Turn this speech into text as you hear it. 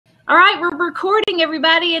All right, we're recording,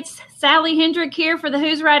 everybody. It's Sally Hendrick here for the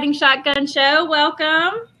Who's Riding Shotgun show.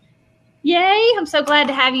 Welcome. Yay, I'm so glad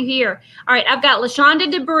to have you here. All right, I've got LaShonda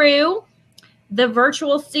DeBrew, the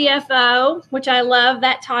virtual CFO, which I love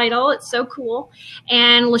that title. It's so cool.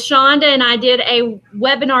 And LaShonda and I did a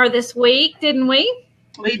webinar this week, didn't we?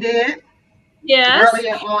 We did. Yes.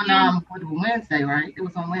 Earlier on Wednesday, right? It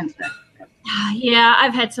was on Wednesday. Yeah,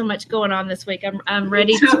 I've had so much going on this week. I'm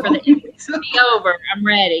ready for the to be over. I'm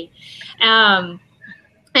ready. And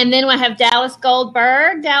then we have Dallas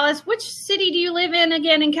Goldberg. Dallas, which city do you live in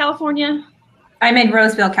again in California? I'm in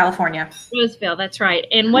Roseville, California. Roseville, that's right.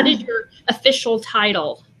 And what is your official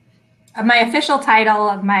title? My official title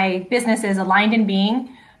of my business is Aligned in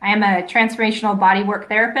Being. I am a transformational bodywork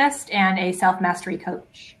therapist and a self-mastery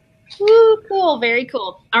coach. Woo, cool. Very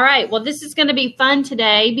cool. All right. Well, this is going to be fun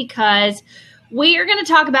today because we are going to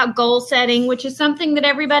talk about goal setting, which is something that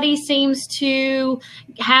everybody seems to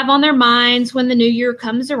have on their minds when the new year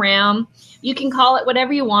comes around. You can call it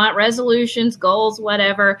whatever you want, resolutions, goals,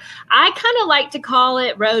 whatever. I kind of like to call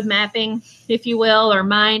it road mapping, if you will, or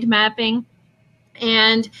mind mapping.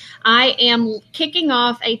 And I am kicking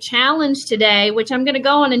off a challenge today, which I'm going to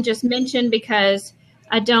go on and just mention because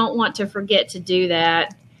I don't want to forget to do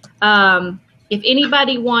that. If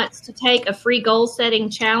anybody wants to take a free goal setting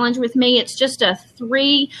challenge with me, it's just a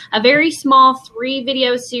very small 3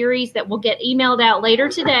 video series that will get emailed out later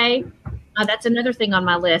today. That's another thing on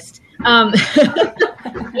my list.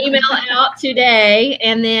 Email out today.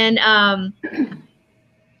 And then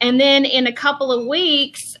in a couple of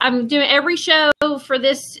weeks, I'm doing every show for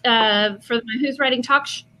this, for my Who's Riding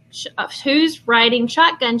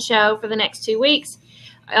Shotgun show for the next 2 weeks.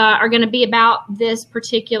 Are going to be about this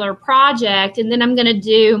particular project. And then I'm going to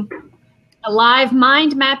do a live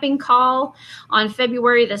mind mapping call on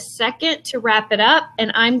February the 2nd to wrap it up. And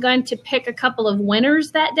I'm going to pick a couple of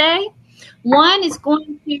winners that day. One is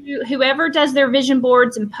going to, whoever does their vision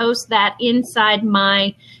boards and post that inside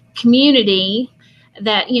my community,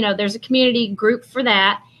 that, there's a community group for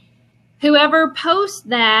that. Whoever posts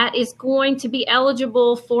that is going to be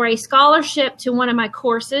eligible for a scholarship to one of my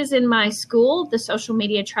courses in my school, the Social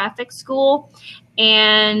Media Traffic School.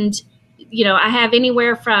 And, I have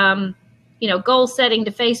anywhere from, goal setting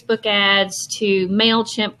to Facebook ads to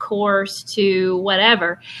MailChimp course to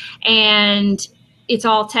whatever. And it's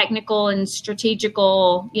all technical and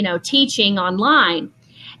strategical, teaching online.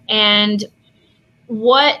 And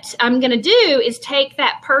what I'm going to do is take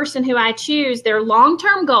that person who I choose, their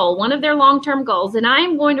long-term goal, one of their long-term goals, and I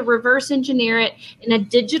am going to reverse engineer it in a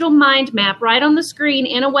digital mind map right on the screen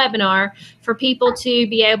in a webinar for people to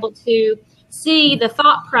be able to see the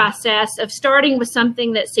thought process of starting with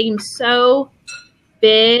something that seems so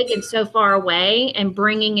big and so far away and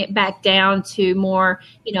bringing it back down to more,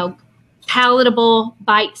 palatable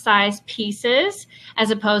bite-sized pieces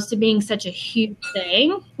as opposed to being such a huge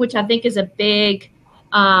thing, which I think is a big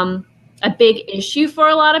issue for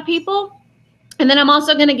a lot of people. And then I'm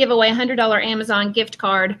also going to give away a $100 Amazon gift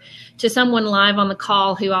card to someone live on the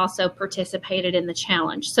call who also participated in the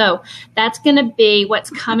challenge. So that's going to be what's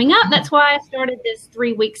coming up. That's why I started this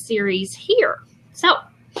 3-week series here. So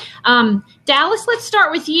Dallas, let's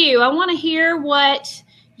start with you. I want to hear what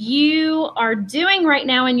you are doing right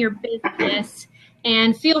now in your business,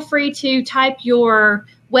 and feel free to type your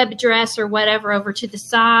web address or whatever over to the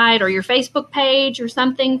side or your Facebook page or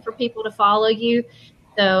something for people to follow you.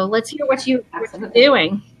 So let's hear what you're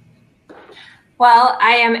doing. Well,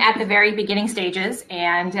 I am at the very beginning stages,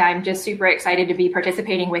 and I'm just super excited to be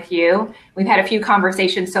participating with you. We've had a few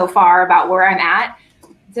conversations so far about where I'm at.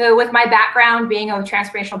 So with my background being a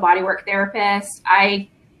transformational bodywork therapist, I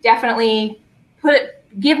definitely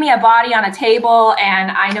give me a body on a table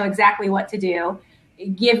and I know exactly what to do.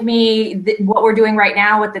 Give me what we're doing right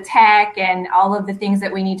now with the tech and all of the things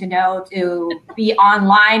that we need to know to be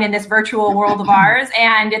online in this virtual world of ours.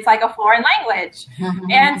 And it's like a foreign language.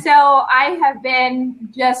 And so I have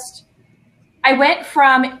been I went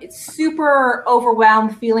from super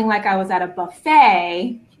overwhelmed, feeling like I was at a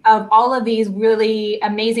buffet of all of these really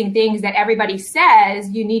amazing things that everybody says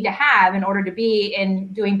you need to have in order to be in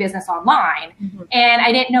doing business online. And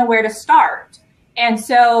I didn't know where to start. And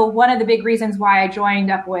so one of the big reasons why I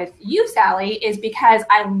joined up with you, Sally, is because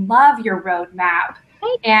I love your roadmap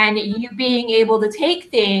and you being able to take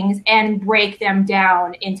things and break them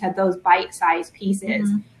down into those bite-sized pieces.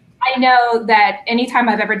 I know that anytime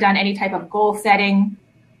I've ever done any type of goal setting,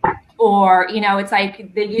 or, it's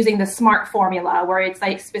like using the SMART formula where it's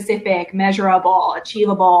like specific, measurable,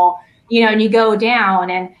 achievable, and you go down,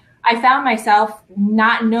 and I found myself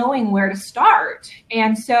not knowing where to start.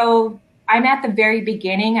 And so I'm at the very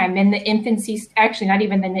beginning. I'm in the infancy, actually not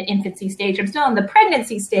even in the infancy stage. I'm still in the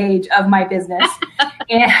pregnancy stage of my business.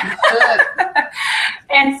 and,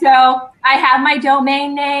 and so I have my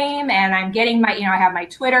domain name and I'm getting my, I have my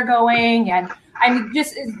Twitter going, and I'm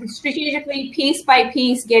just strategically piece by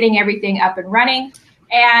piece getting everything up and running.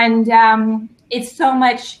 And it's so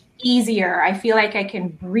much easier. I feel like I can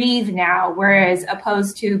breathe now, whereas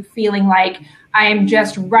opposed to feeling like I'm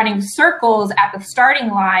just running circles at the starting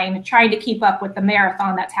line, trying to keep up with the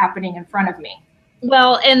marathon that's happening in front of me.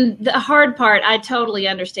 Well, and the hard part, I totally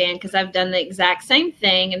understand, because I've done the exact same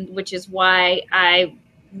thing, and which is why I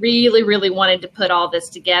really, really wanted to put all this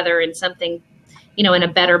together in something, in a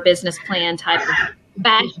better business plan type of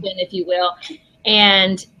fashion, if you will.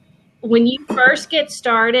 And when you first get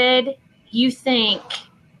started, you think,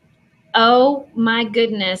 oh my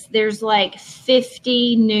goodness, there's like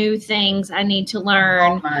 50 new things I need to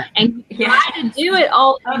learn. And you try to do it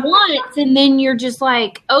all at once, and then you're just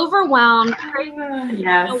like overwhelmed, you don't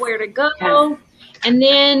know where to go. Yes. And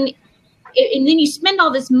then you spend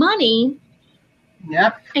all this money,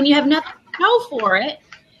 and you have nothing to show for it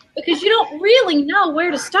because you don't really know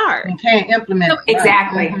where to start. You can't implement it.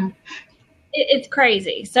 Exactly. Mm-hmm. It's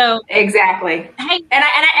crazy. So exactly. Hey, and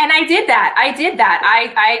I did that.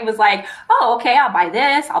 I was like, oh, okay, I'll buy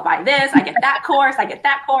this. I get that course.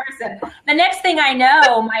 And the next thing I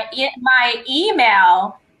know, my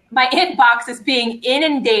email, my inbox is being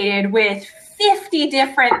inundated with 50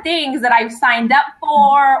 different things that I've signed up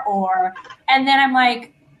for, and then I'm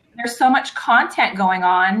like, there's so much content going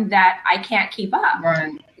on that I can't keep up.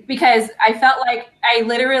 Right. Because I felt like I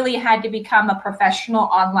literally had to become a professional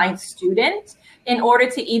online student in order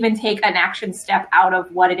to even take an action step out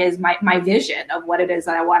of what it is, my vision of what it is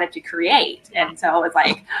that I wanted to create. And so it was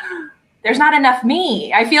like, there's not enough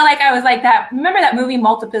me. I feel like I was like that. Remember that movie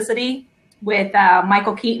Multiplicity with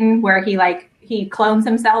Michael Keaton, where he clones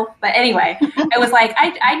himself? But anyway, it was like,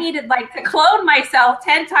 I needed to clone myself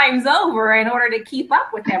 10 times over in order to keep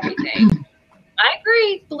up with everything. I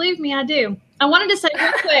agree. Believe me, I do. I wanted to say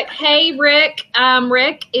real quick, hey, Rick.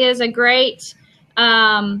 Rick is a great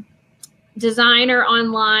designer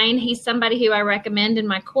online. He's somebody who I recommend in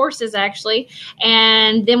my courses, actually.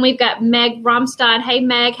 And then we've got Meg Romstad. Hey,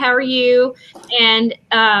 Meg, how are you? And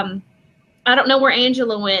I don't know where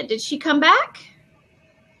Angela went. Did she come back?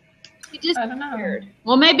 She I don't know.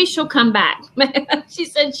 Well, maybe she'll come back. She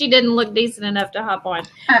said she didn't look decent enough to hop on.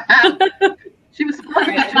 She was supposed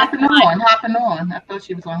to be hopping on. I thought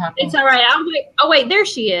she was on hop on. It's all right. I'll wait. Oh, wait, there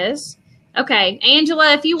she is. Okay.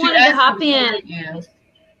 Angela, if you wanted to hop in. Yeah.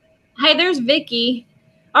 Hey, there's Vicky.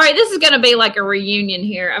 All right, this is going to be like a reunion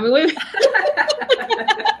here. I mean,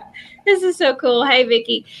 this is so cool. Hey,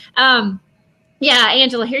 Vicky. Yeah,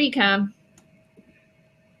 Angela, here you come.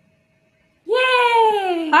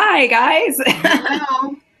 Yay! Hi, guys.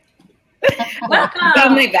 Hello. Welcome. I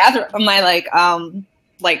have my bathroom,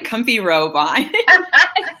 my comfy robe on.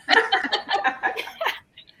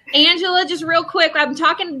 Angela, just real quick, I'm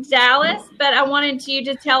talking to Dallas, but I wanted you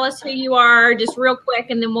to tell us who you are just real quick,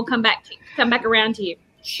 and then we'll come back around to you.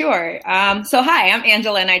 Sure. So hi, I'm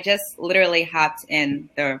Angela, and I just literally hopped in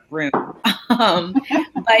the room.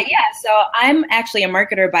 But yeah, so I'm actually a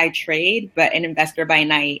marketer by trade, but an investor by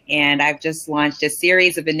night. And I've just launched a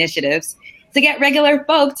series of initiatives to get regular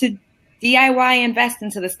folk to DIY invest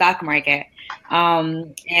into the stock market.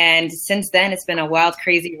 And since then, it's been a wild,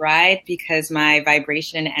 crazy ride because my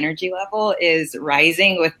vibration and energy level is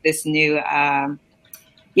rising with this new,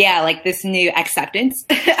 this new acceptance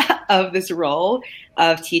of this role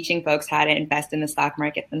of teaching folks how to invest in the stock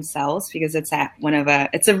market themselves, because it's at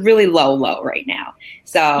it's a really low right now.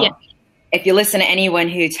 So if you listen to anyone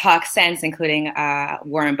who talks sense, including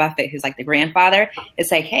Warren Buffett, who's like the grandfather,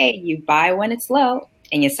 it's like, hey, you buy when it's low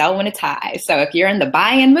and you sell when it's high. So if you're in the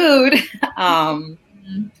buy-in mood, when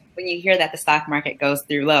you hear that the stock market goes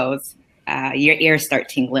through lows, your ears start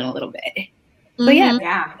tingling a little bit. So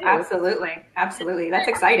yeah, absolutely. That's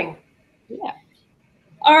exciting. Yeah.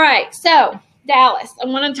 All right. So Dallas, I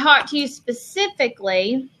want to talk to you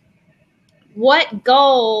specifically. What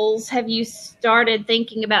goals have you started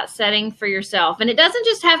thinking about setting for yourself? And it doesn't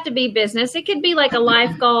just have to be business. It could be like a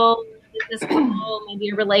life goal, business goal, maybe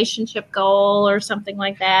a relationship goal or something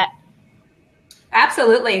like that.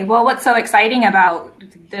 Absolutely. Well, what's so exciting about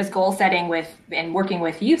this goal setting and working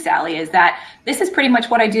with you, Sally, is that this is pretty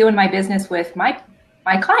much what I do in my business with my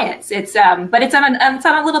clients. It's but it's on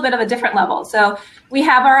a little bit of a different level. So we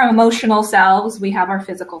have our emotional selves, we have our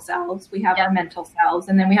physical selves, we have our mental selves,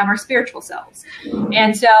 and then we have our spiritual selves.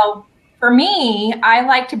 And so for me, I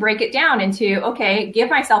like to break it down into, okay, give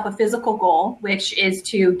myself a physical goal, which is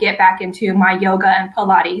to get back into my yoga and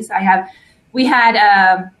Pilates. We had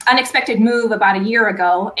an unexpected move about a year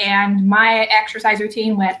ago, and my exercise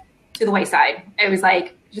routine went to the wayside. It was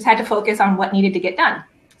like, just had to focus on what needed to get done.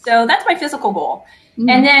 So that's my physical goal. Mm-hmm.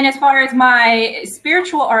 And then as far as my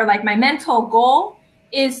spiritual or like my mental goal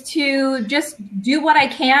is to just do what I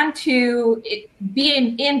can to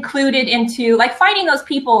be included into like finding those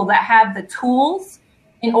people that have the tools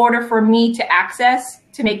in order for me to access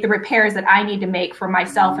to make the repairs that I need to make for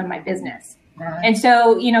myself and my business. Right. And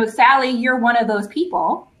so, you know, Sally, you're one of those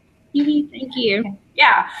people. Thank you.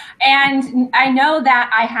 Yeah. And I know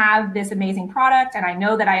that I have this amazing product, and I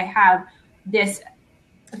know that I have this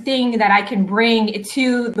thing that I can bring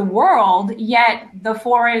to the world, yet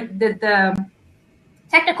the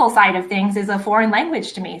technical side of things is a foreign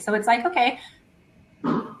language to me. So it's like, okay,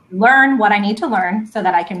 learn what I need to learn so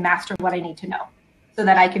that I can master what I need to know, so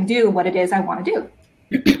that I can do what it is I want to do.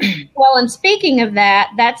 Well, and speaking of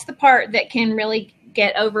that, that's the part that can really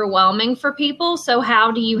get overwhelming for people. So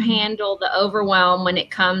how do you handle the overwhelm when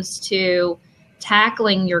it comes to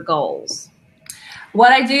tackling your goals?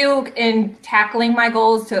 What I do in tackling my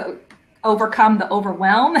goals to overcome the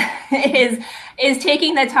overwhelm is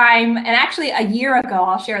taking the time. And actually a year ago,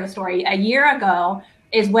 I'll share the story. A year ago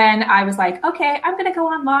is when I was like, okay, I'm going to go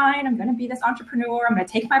online. I'm going to be this entrepreneur. I'm going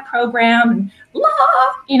to take my program and blah,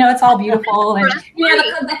 you know, it's all beautiful. And you know,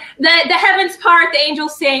 the heavens part, the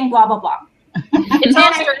angels sing, blah, blah, blah. It's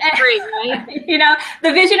all free, right? You know,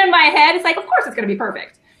 the vision in my head, it's like, of course it's going to be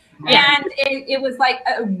perfect. Yeah. And it was like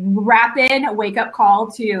a rapid wake-up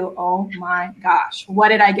call to, oh my gosh, what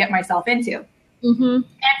did I get myself into? Mm-hmm. And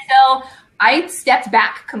so I stepped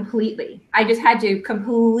back completely. I just had to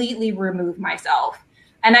completely remove myself.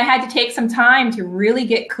 And I had to take some time to really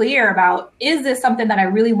get clear about, is this something that I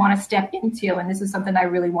really want to step into? And this is something I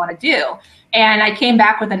really want to do. And I came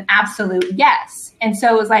back with an absolute yes. And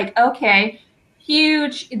so it was like, okay,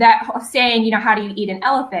 huge, that saying, you know, how do you eat an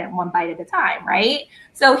elephant? One bite at a time, right?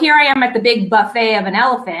 So here I am at the big buffet of an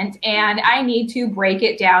elephant, and I need to break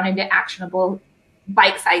it down into actionable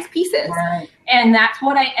bite-sized pieces. Right. And that's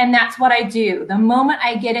what I do. The moment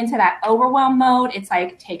I get into that overwhelm mode, it's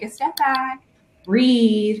like, take a step back,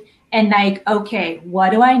 breathe, and like, okay,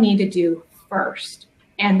 what do I need to do first?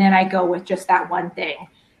 And then I go with just that one thing.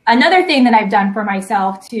 Another thing that I've done for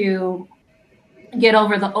myself to get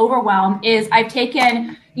over the overwhelm is I've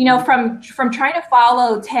taken, you know, from trying to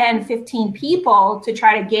follow 10, 15 people to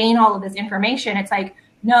try to gain all of this information. It's like,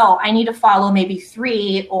 no, I need to follow maybe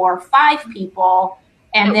 3 or 5 people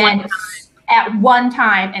and then at one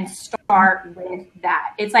time and start with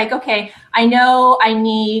that. It's like, okay, I know I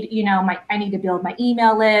need, you know, I need to build my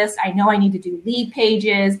email list. I know I need to do lead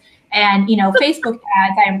pages. And, you know, Facebook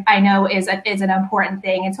ads, I know is an important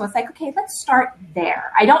thing. And so it's like, okay, let's start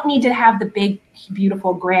there. I don't need to have the big,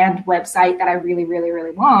 beautiful, grand website that I really, really,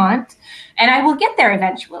 really want. And I will get there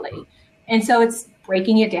eventually. And so it's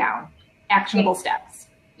breaking it down, actionable steps.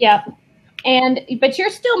 Yeah. But you're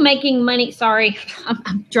still making money. Sorry,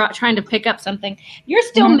 I'm trying to pick up something. You're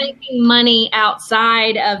still making money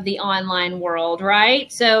outside of the online world,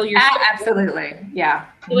 right? So you're absolutely, yeah.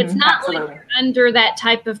 So it's not like you're under that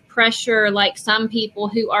type of pressure like some people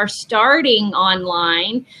who are starting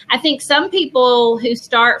online. I think some people who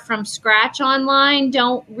start from scratch online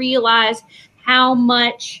don't realize how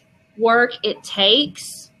much work it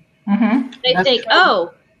takes. Mm-hmm. They think,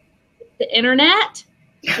 oh, the internet,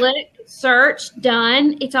 click. Search,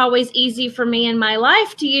 done. It's always easy for me in my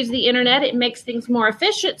life to use the internet. It makes things more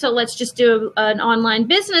efficient. So let's just do an online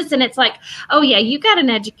business. And it's like, oh yeah, you got an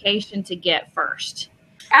education to get first.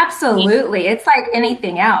 Absolutely. It's like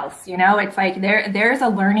anything else, you know, it's like there's a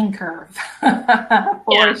learning curve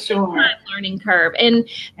for sure. Learning curve. And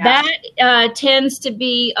that tends to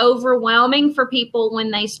be overwhelming for people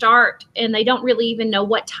when they start and they don't really even know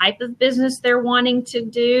what type of business they're wanting to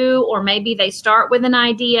do, or maybe they start with an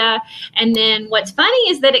idea. And then what's funny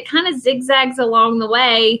is that it kind of zigzags along the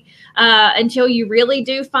way until you really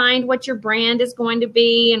do find what your brand is going to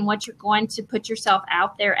be and what you're going to put yourself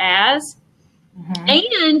out there as. Mm-hmm.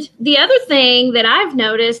 And the other thing that I've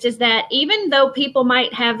noticed is that even though people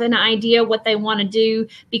might have an idea what they want to do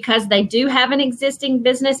because they do have an existing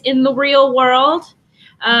business in the real world,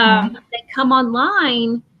 they come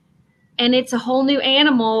online and it's a whole new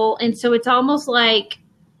animal. And so it's almost like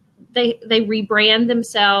they rebrand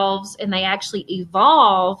themselves and they actually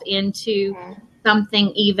evolve into something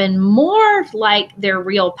even more like their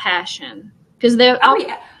real passion. Because they're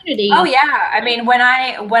Oh yeah. I mean, when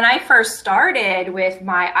I first started with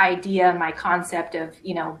my idea, my concept of,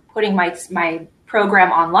 you know, putting my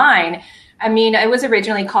program online. I mean, it was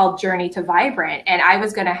originally called Journey to Vibrant, and I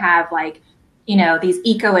was going to have like, you know, these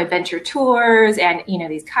eco adventure tours and, you know,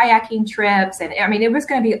 these kayaking trips. And I mean, it was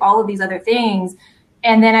going to be all of these other things.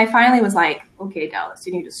 And then I finally was like, okay, Dallas,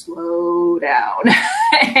 you need to slow down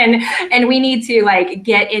and we need to like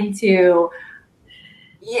get into,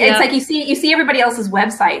 it's like you see everybody else's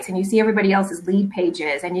websites and you see everybody else's lead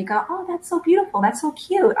pages and you go, oh, that's so beautiful. That's so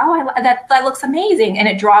cute. Oh, that looks amazing. And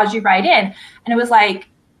it draws you right in. And it was like,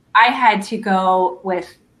 I had to go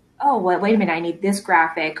with, oh, well, wait a minute, I need this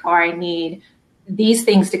graphic, or I need these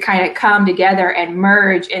things to kind of come together and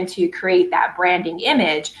merge and to create that branding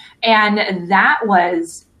image. And that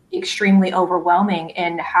was extremely overwhelming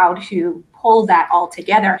in how to pull that all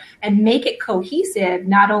together and make it cohesive,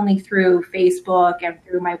 not only through Facebook and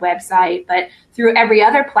through my website, but through every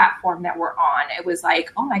other platform that we're on. It was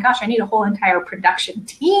like, oh my gosh, I need a whole entire production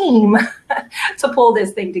team to pull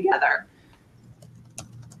this thing together.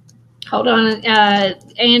 Hold on,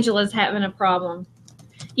 Angela's having a problem.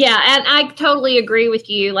 Yeah, and I totally agree with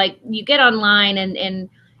you. Like, you get online and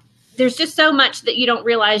there's just so much that you don't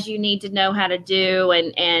realize you need to know how to do.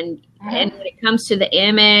 And when it comes to the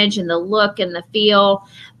image and the look and the feel,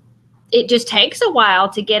 it just takes a while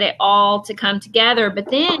to get it all to come together. But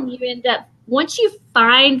then you end up, once you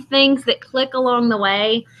find things that click along the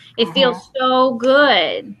way, it feels so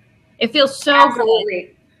good. It feels so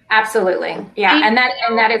good. Absolutely. Yeah. And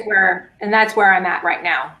that's where I'm at right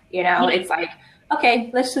now. You know, it's like, okay,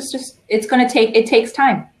 let's just it takes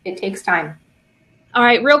time. It takes time. All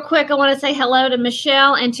right, real quick, I want to say hello to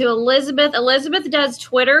Michelle and to Elizabeth. Elizabeth does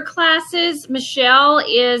Twitter classes. Michelle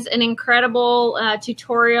is an incredible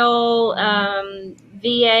tutorial,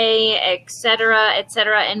 VA, et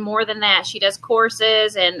cetera, and more than that. She does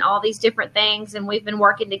courses and all these different things, and we've been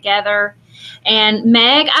working together. And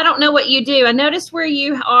Meg, I don't know what you do. I noticed where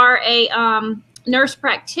you are a nurse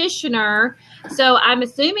practitioner, so I'm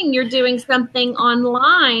assuming you're doing something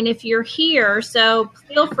online if you're here. So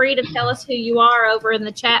feel free to tell us who you are over in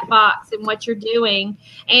the chat box and what you're doing.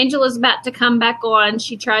 Angela's about to come back on.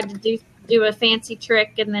 She tried to do a fancy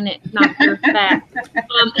trick and then it knocked her back.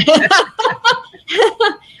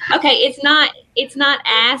 Okay, it's not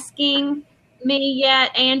asking me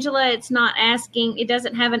yet, Angela. It's not asking. It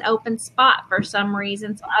doesn't have an open spot for some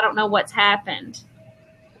reason, so I don't know what's happened.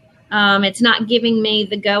 It's not giving me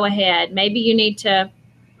the go ahead. Maybe you need to,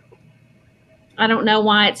 I don't know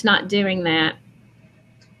why it's not doing that.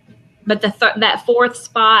 But that fourth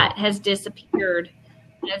spot has disappeared,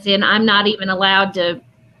 as in I'm not even allowed to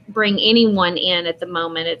bring anyone in at the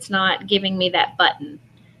moment. It's not giving me that button.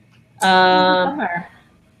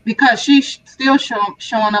 Because she's still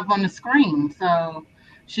showing up on the screen. So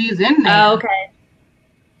she's in there. Oh, okay.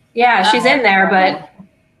 Yeah, she's in there, but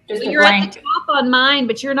just you're at the top on mine,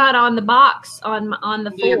 but you're not on the box on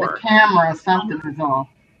the yeah, four. the camera, something is off.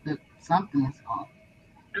 Something is off.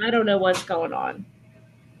 I don't know what's going on.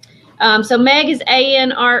 So Meg is ARNP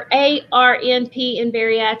in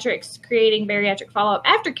bariatrics, creating bariatric follow-up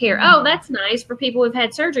aftercare. Oh, that's nice for people who've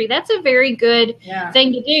had surgery. That's a very good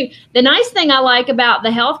thing to do. The nice thing I like about the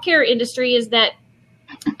healthcare industry is that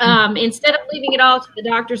instead of leaving it all to the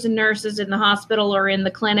doctors and nurses in the hospital or in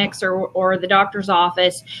the clinics or the doctor's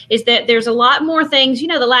office, is that there's a lot more things. You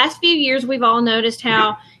know, the last few years we've all noticed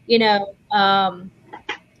how, you know,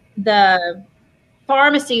 the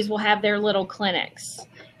pharmacies will have their little clinics.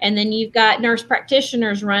 And then you've got nurse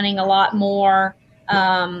practitioners running a lot more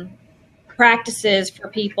practices for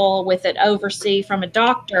people with an oversee from a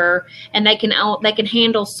doctor, and they can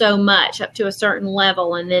handle so much up to a certain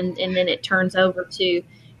level, and then it turns over to,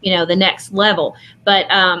 you know, the next level. But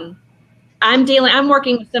I'm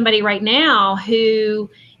working with somebody right now who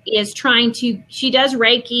is she does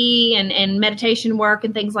Reiki and meditation work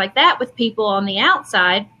and things like that with people on the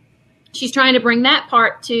outside. She's trying to bring that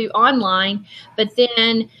part to online, but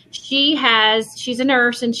then she's a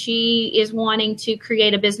nurse and she is wanting to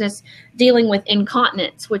create a business dealing with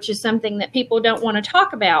incontinence, which is something that people don't want to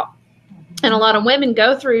talk about. And a lot of women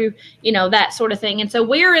go through, you know, that sort of thing. And so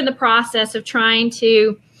we're in the process of trying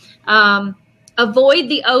to avoid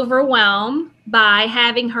the overwhelm by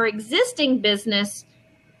having her existing business,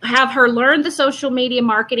 have her learn the social media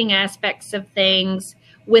marketing aspects of things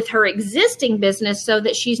with her existing business so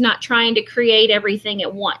that she's not trying to create everything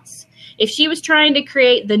at once. If she was trying to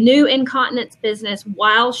create the new incontinence business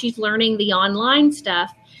while she's learning the online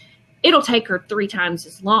stuff, it'll take her 3 times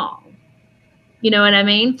as long. You know what I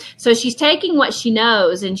mean? So she's taking what she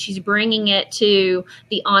knows and she's bringing it to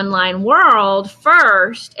the online world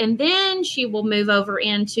first, and then she will move over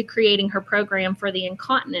into creating her program for the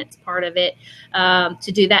incontinence part of it,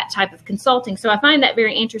 to do that type of consulting. So I find that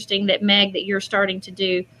very interesting that, Meg, that you're starting to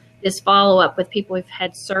do this follow-up with people who've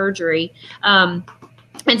had surgery. And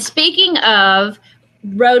speaking of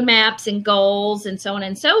roadmaps and goals and so on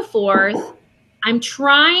and so forth, I'm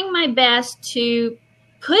trying my best to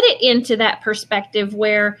put it into that perspective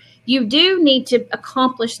where you do need to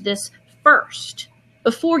accomplish this first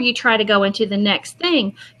before you try to go into the next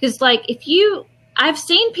thing. Because like I've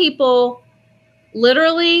seen people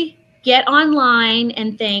literally get online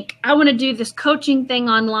and think, I want to do this coaching thing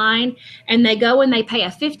online. And they go and they pay a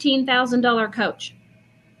 $15,000 coach.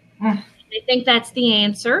 They think that's the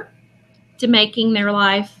answer to making their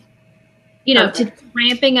life, to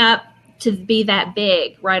ramping up to be that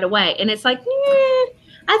big right away. And it's like,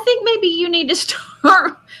 I think maybe you need to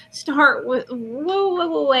start with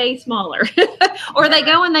way smaller. Or they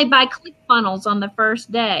go and they buy ClickFunnels on the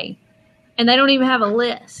first day and they don't even have a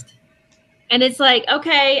list. And it's like,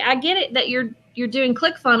 okay, I get it that you're doing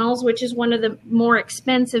ClickFunnels, which is one of the more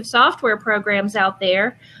expensive software programs out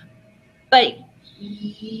there, but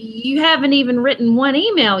you haven't even written one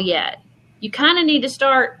email yet. You kind of need to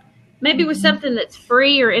start maybe with something that's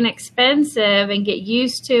free or inexpensive and get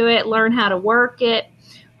used to it, learn how to work it,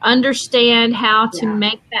 understand how to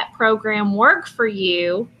make that program work for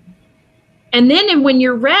you. And then when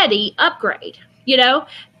you're ready, upgrade,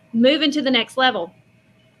 move into the next level.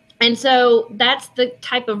 And so that's the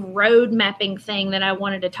type of road mapping thing that I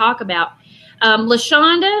wanted to talk about.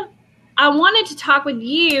 LaShonda, I wanted to talk with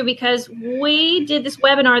you because we did this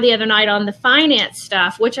webinar the other night on the finance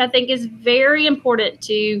stuff, which I think is very important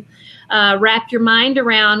to wrap your mind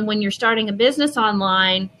around when you're starting a business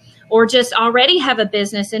online, or just already have a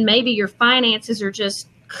business and maybe your finances are just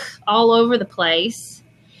all over the place.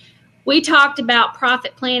 We talked about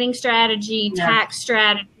profit planning strategy, tax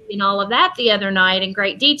strategy, and all of that the other night in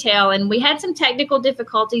great detail. And we had some technical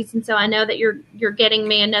difficulties. And so I know that you're getting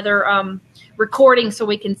me another recording so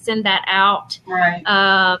we can send that out.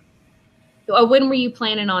 Right. When were you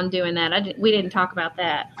planning on doing that? We didn't talk about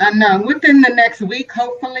that. I know, within the next week,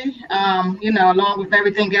 hopefully, along with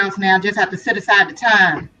everything else now, just have to set aside the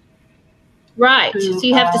time. Right. So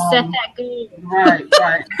you have to set that goal. Right.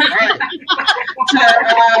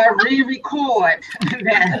 To re-record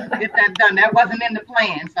that, get that done. That wasn't in the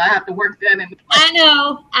plan, so I have to work that in the plan. I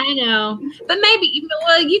know. But maybe, you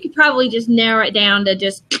could probably just narrow it down to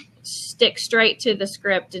just stick straight to the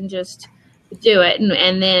script and just do it.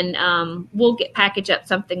 And then we'll package up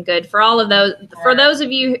something good for all of those. For those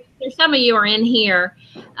of you, there's some of you are in here.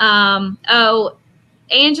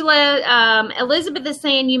 Angela, Elizabeth is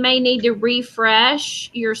saying you may need to refresh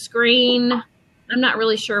your screen. I'm not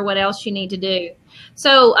really sure what else you need to do.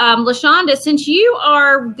 So, LaShonda, since you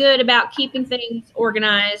are good about keeping things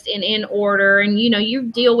organized and in order, and, you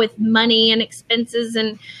deal with money and expenses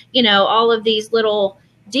and, all of these little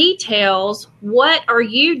details, what are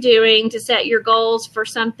you doing to set your goals for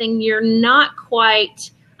something you're not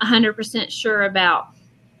quite 100% sure about?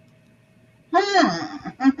 I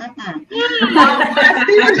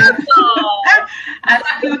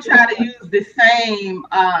still try to use the same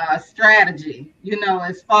strategy,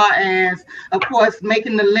 as far as, of course,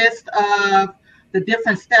 making the list of the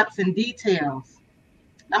different steps and details.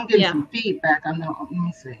 I'm getting some feedback. I know. Let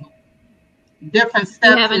me see. Different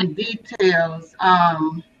steps and details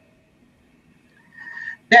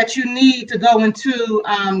that you need to go into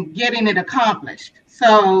getting it accomplished.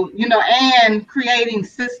 So, and creating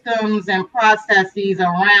systems and processes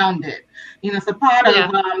around it. So part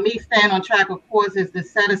of me staying on track, of course, is to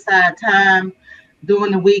set aside time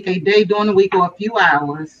during the week, a day during the week or a few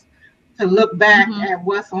hours to look back at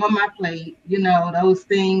what's on my plate, those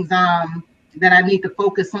things that I need to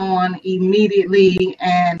focus on immediately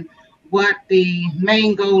and what the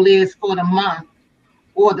main goal is for the month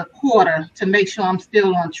or the quarter to make sure I'm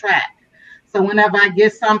still on track. So whenever I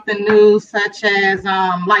get something new, such as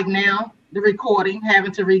like now, the recording,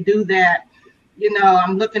 having to redo that,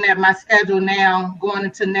 I'm looking at my schedule now going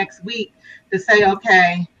into next week to say,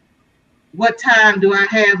 okay, what time do I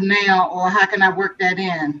have now, or how can I work that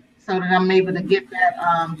in so that I'm able to get that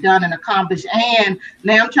done and accomplished. And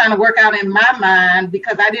now I'm trying to work out in my mind,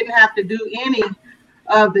 because I didn't have to do any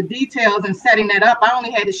of the details and setting that up. I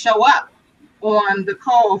only had to show up on the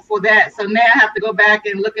call for that. So now I have to go back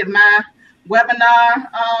and look at my webinar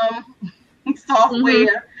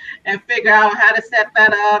software and figure out how to set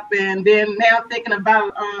that up. And then now thinking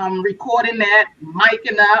about recording that,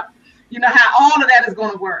 micing up, how all of that is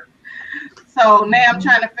going to work. So now I'm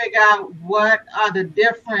trying to figure out what are the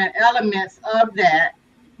different elements of that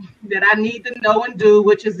I need to know and do,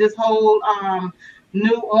 which is this whole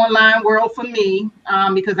new online world for me,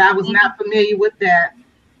 because I was not familiar with that.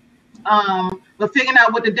 But figuring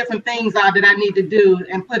out what the different things are that I need to do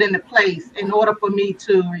and put into place in order for me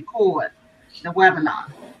to record the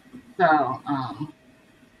webinar. So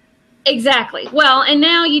exactly. Well, and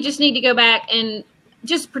now you just need to go back and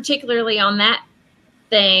just particularly on that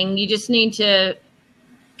thing, you just need to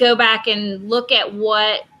go back and look at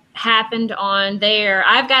what happened on there.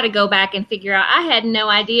 I've got to go back and figure out. I had no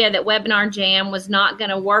idea that Webinar Jam was not going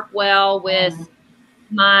to work well with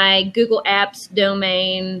my Google Apps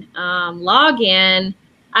domain login.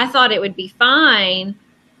 I thought it would be fine.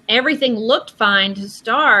 Everything looked fine to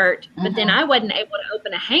start, but then I wasn't able to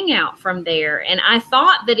open a Hangout from there. And I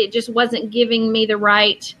thought that it just wasn't giving me the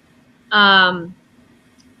right, the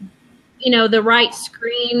right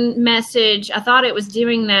screen message. I thought it was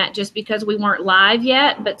doing that just because we weren't live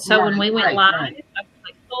yet. But so when we went live, I was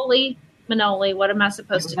like, holy manoli, what am I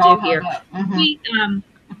supposed to do here?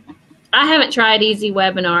 I haven't tried Easy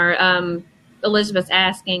Webinar. Elizabeth's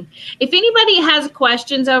asking. If anybody has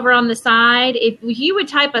questions over on the side, if you would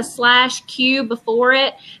type a /Q before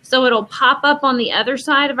it, so it'll pop up on the other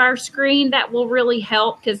side of our screen, that will really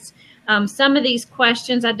help, because some of these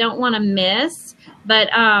questions I don't want to miss. But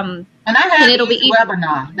and I have it'll be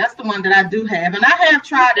Webinar. That's the one that I do have, and I have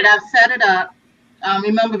tried it. I've set it up.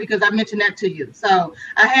 Remember, because I mentioned that to you. So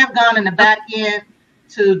I have gone in the back end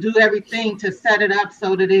to do everything to set it up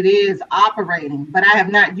so that it is operating, but I have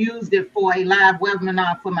not used it for a live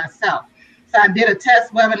webinar for myself. So I did a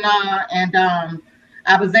test webinar, and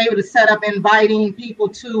I was able to set up inviting people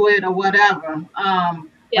to it or whatever.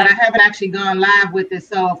 But I haven't actually gone live with it.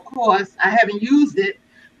 So of course I haven't used it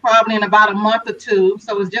probably in about a month or two.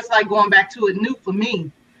 So it's just like going back to it new for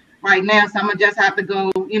me right now. So I'm gonna just have to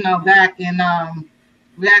go, back and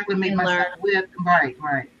reacclimate myself with. Right.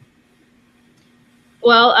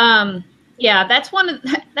 Well, that's one of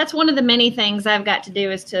the many things I've got to do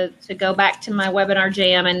is to go back to my Webinar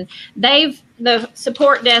Jam, and the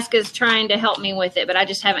support desk is trying to help me with it, but I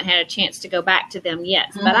just haven't had a chance to go back to them yet,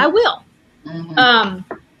 but I will.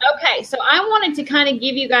 Okay, so I wanted to kind of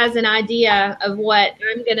give you guys an idea of what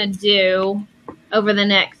I'm going to do over the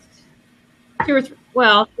next 3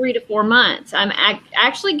 to 4 months. I'm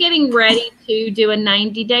actually getting ready to do a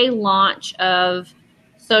 90-day launch of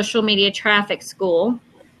Social Media Traffic School,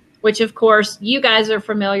 which of course you guys are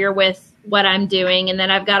familiar with what I'm doing, and then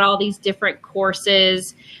I've got all these different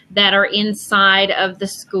courses that are inside of the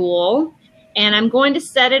school, and I'm going to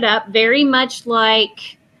set it up very much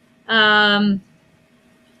like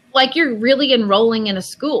you're really enrolling in a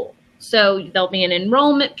school. So there'll be an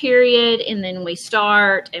enrollment period, and then we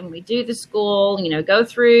start and we do the school, go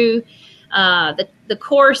through the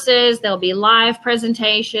courses. There'll be live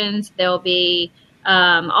presentations. There'll be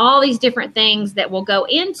all these different things that will go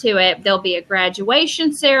into it. There'll be a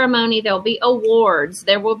graduation ceremony. There'll be awards.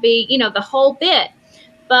 There will be, the whole bit.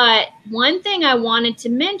 But one thing I wanted to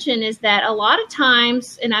mention is that a lot of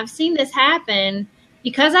times, and I've seen this happen,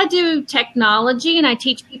 because I do technology and I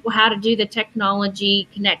teach people how to do the technology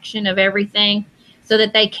connection of everything so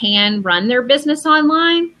that they can run their business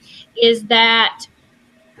online, is that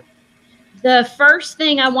the first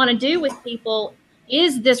thing I want to do with people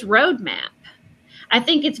is this roadmap. I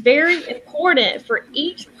think it's very important for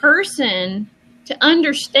each person to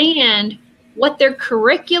understand what their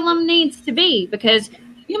curriculum needs to be, because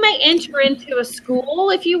you may enter into a school,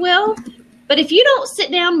 if you will, but if you don't sit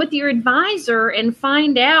down with your advisor and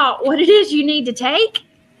find out what it is you need to take,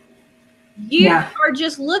 you are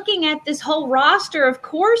just looking at this whole roster of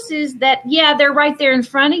courses that, they're right there in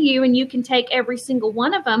front of you and you can take every single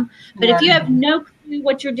one of them. But if you have no clue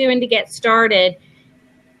what you're doing to get started,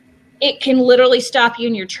 it can literally stop you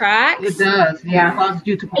in your tracks. It does. It causes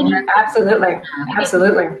you to correct. Absolutely.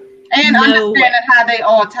 And understanding how they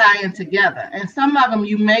all tie in together. And some of them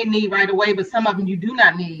you may need right away, but some of them you do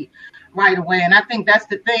not need right away. And I think that's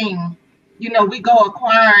the thing. We go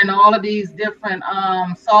acquiring all of these different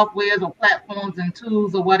softwares or platforms and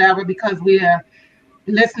tools or whatever because we're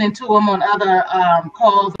listening to them on other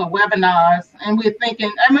calls or webinars, and we're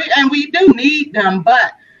thinking, and we do need them,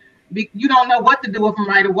 but you don't know what to do with them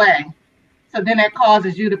right away. So then that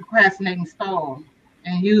causes you to procrastinate and stall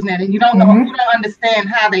and using it, and you don't know, you don't understand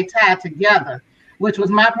how they tie together, which was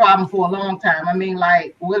my problem for a long time. I mean,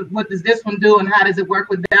 like, what does this one do, and how does it work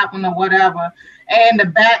with that one or whatever? And the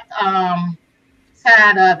back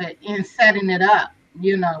side of it in setting it up,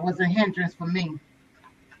 was a hindrance for me.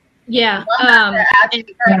 Yeah. I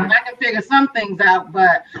can figure some things out,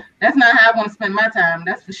 but that's not how I want to spend my time.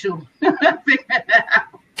 That's for sure. Figure that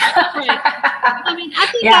out. I mean, I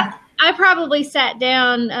think I probably sat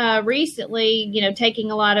down recently, you know,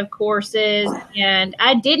 taking a lot of courses, and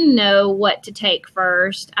I didn't know what to take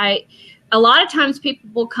first. A lot of times people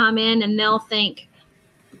will come in and they'll think,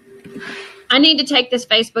 I need to take this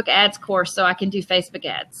Facebook ads course so I can do Facebook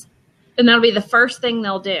ads. And that'll be the first thing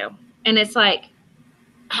they'll do. And it's like,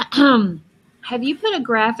 have you put a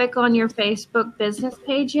graphic on your Facebook business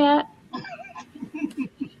page yet?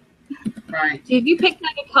 Right. Have you picked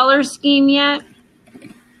out a color scheme yet?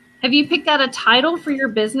 Have you picked out a title for your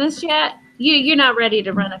business yet? You're not ready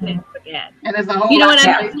to run a Facebook ad. And there's a whole lot of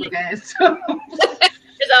Facebook ads.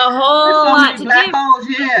 There's a whole lot to black do. Holes,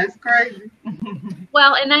 yeah, it's crazy.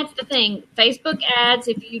 Well, and that's the thing. Facebook ads,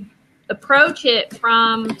 if you approach it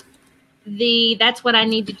from that's what I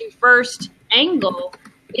need to do first angle,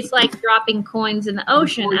 it's like dropping coins in the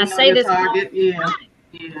ocean. I say this all the time.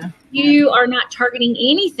 Yeah. You are not targeting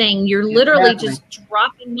anything. You're literally just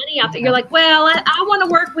dropping money out there. You're like, well, I want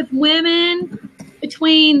to work with women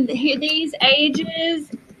between these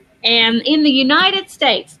ages and in the United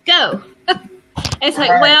States. Go. It's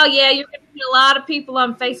like, well, yeah, you're going to hit a lot of people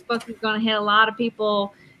on Facebook. You're going to hit a lot of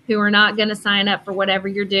people who are not going to sign up for whatever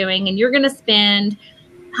you're doing. And you're going to spend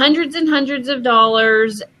hundreds and hundreds of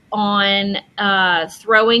dollars on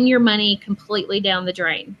throwing your money completely down the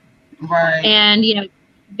drain. Right. And, you know,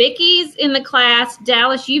 Vicky's in the class.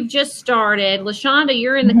 Dallas, you've just started. LaShonda,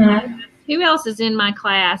 you're in the class. Who else is in my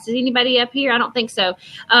class? Is anybody up here? I don't think so.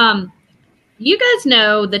 You guys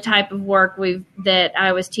know the type of work that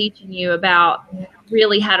I was teaching you about,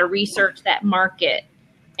 really how to research that market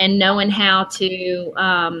and knowing how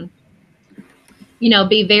to,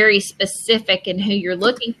 be very specific in who you're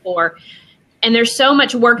looking for. And there's so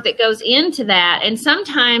much work that goes into that. And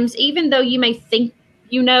sometimes, even though you may think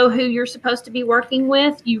you know who you're supposed to be working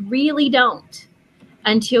with, you really don't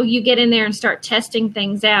until you get in there and start testing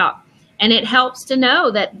things out. And it helps to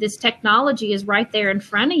know that this technology is right there in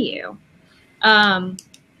front of you. I'm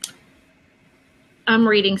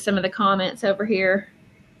reading some of the comments over here.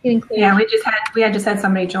 Yeah, we just had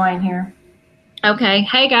somebody join here. Okay.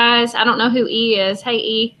 Hey guys, I don't know who E is. Hey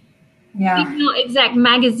E. Yeah. Female Exec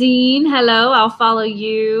Magazine. Hello, I'll follow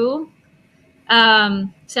you.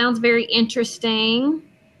 Sounds very interesting.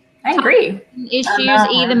 I agree. Issues,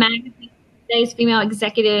 E, the magazine, today's female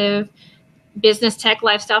executive, business, tech,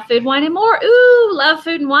 lifestyle, food, wine, and more. Ooh, love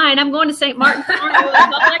food and wine. I'm going to St. Martin. Ooh, St.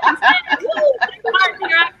 Martin,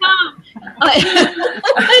 here I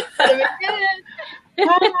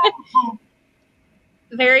come.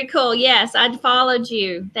 Very cool. Yes, I followed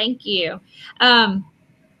you. Thank you.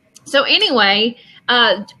 So anyway,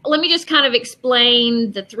 let me just kind of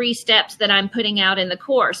explain the 3 steps that I'm putting out in the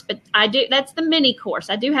course. But that's the mini course.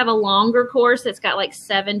 I do have a longer course that's got like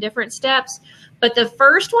 7 different steps. But the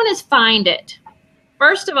first one is find it.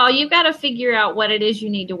 First of all, you've got to figure out what it is you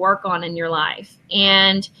need to work on in your life.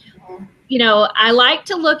 And, you know, I like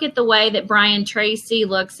to look at the way that Brian Tracy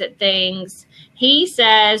looks at things. He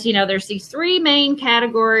says, you know, there's these 3 main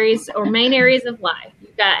categories or main areas of life.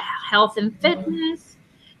 You've got health and fitness.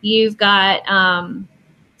 You've got,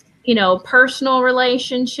 personal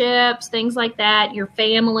relationships, things like that, your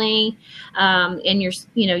family, and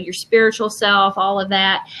your spiritual self, all of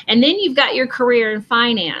that. And then you've got your career and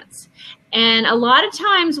finance. And a lot of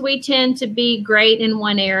times we tend to be great in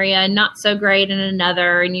one area and not so great in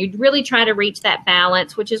another. And you really try to reach that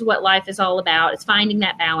balance, which is what life is all about. It's finding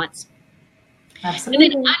that balance.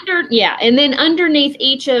 Absolutely. And then underneath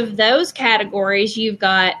each of those categories, you've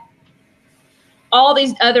got all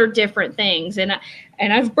these other different things. And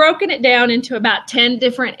I've broken it down into about 10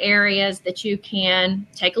 different areas that you can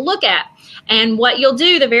take a look at. And what you'll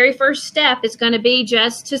do, the very first step is going to be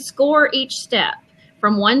just to score each step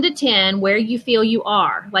from 1 to 10 where you feel you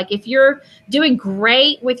are. Like if you're doing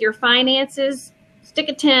great with your finances, stick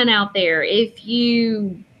a 10 out there. If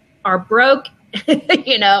you are broke,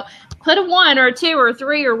 put a 1 or a 2 or a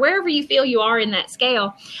 3 or wherever you feel you are in that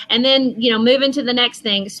scale. And then, move into the next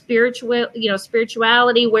thing,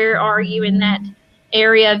 spirituality. Where are you in that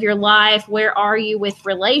area of your life? Where are you with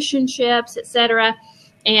relationships, etc.?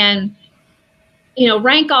 And,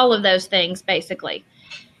 rank all of those things basically.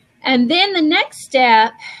 And then the next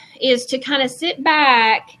step is to kind of sit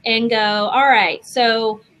back and go, all right,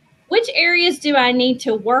 so which areas do I need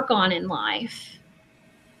to work on in life?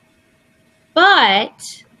 But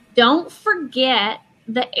don't forget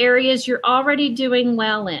the areas you're already doing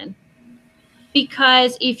well in.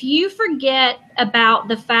 Because if you forget about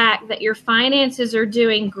the fact that your finances are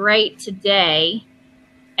doing great today,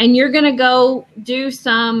 and you're going to go do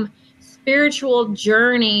some spiritual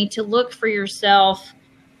journey to look for yourself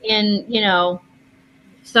in,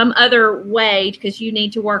 some other way, because you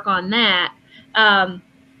need to work on that.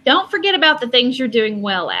 Don't forget about the things you're doing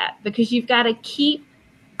well at, because you've got to keep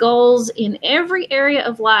goals in every area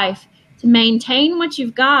of life to maintain what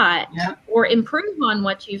you've got or improve on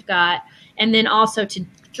what you've got, and then also to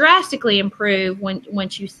drastically improve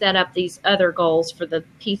once you set up these other goals for the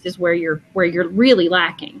pieces where you're really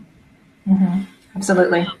lacking. Mm-hmm.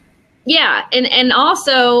 Absolutely. Yeah. And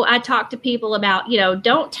also I talk to people about,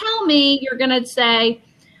 don't tell me you're going to say,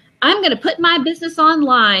 I'm going to put my business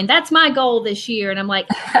online. That's my goal this year. And I'm like,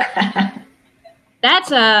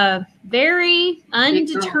 that's a very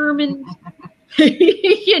undetermined,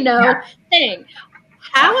 thing.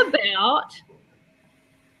 How about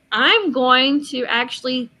I'm going to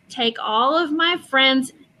actually take all of my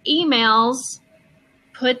friends' emails,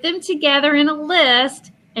 put them together in a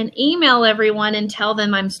list, and email everyone and tell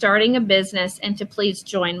them I'm starting a business and to please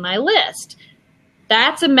join my list.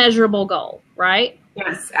 That's a measurable goal, right?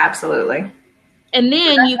 Yes, absolutely. And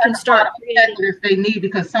then you can start if they need,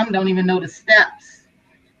 because some don't even know the steps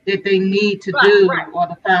that they need to do or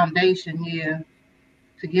the foundation to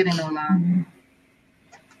get in online. Mm-hmm.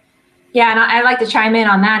 Yeah, and I'd like to chime in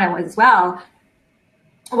on that as well.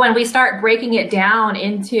 When we start breaking it down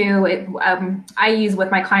into it, I use with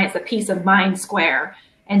my clients the peace of mind square.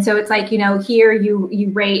 And so it's like, here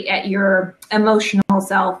you rate at your emotional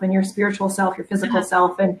self and your spiritual self, your physical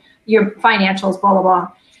self, and your financials, blah, blah, blah.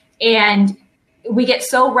 And we get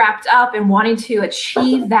so wrapped up in wanting to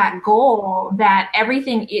achieve that goal that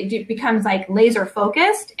everything, it becomes like laser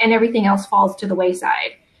focused and everything else falls to the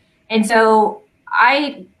wayside. And so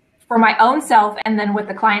for my own self, and then with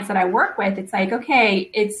the clients that I work with, it's like, okay,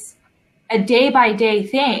 it's a day by day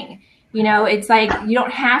thing. It's like you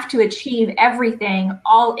don't have to achieve everything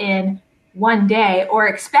all in one day or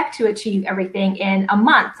expect to achieve everything in a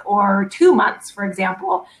month or 2 months, for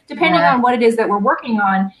example, depending on what it is that we're working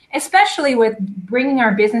on, especially with bringing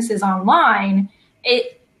our businesses online.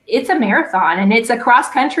 It's a marathon, and it's a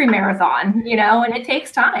cross-country marathon, and it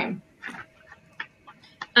takes time.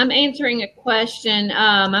 I'm answering a question.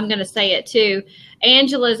 I'm going to say it too.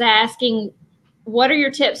 Angela's asking, what are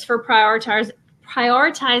your tips for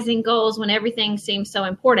prioritizing goals when everything seems so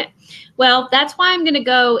important? Well, that's why I'm going to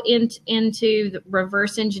go into the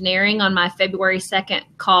reverse engineering on my February 2nd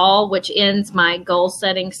call, which ends my goal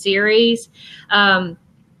setting series. We're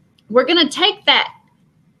going to take that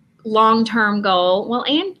long-term goal. Well,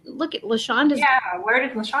 and look at LaShonda's. Yeah, where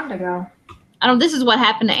did LaShonda go? This is what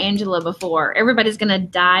happened to Angela before. Everybody's going to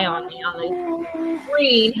die on me on the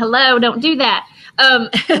screen. Hello, don't do that.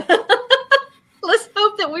 Let's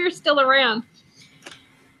hope that we're still around.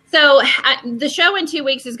 So the show in 2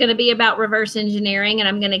 weeks is going to be about reverse engineering, and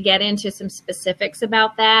I'm going to get into some specifics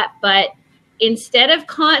about that. But instead of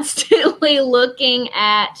constantly looking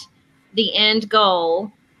at the end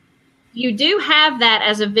goal, you do have that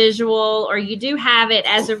as a visual, or you do have it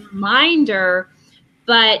as a reminder.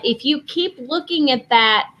 But if you keep looking at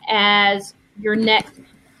that as your next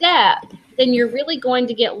step, then you're really going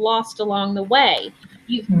to get lost along the way.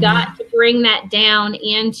 You've got to bring that down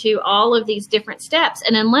into all of these different steps.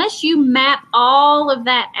 And unless you map all of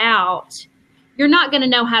that out, you're not going to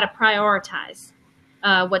know how to prioritize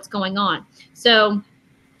what's going on. So,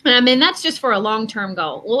 that's just for a long-term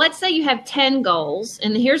goal. Well, let's say you have 10 goals.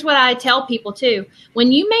 And here's what I tell people too.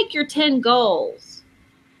 When you make your 10 goals,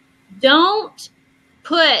 don't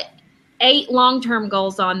put 8 long-term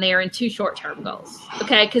goals on there and 2 short-term goals.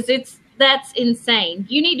 Okay. Cause that's insane.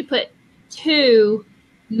 You need to put 2,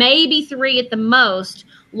 maybe 3 at the most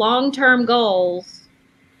long-term goals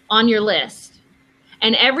on your list.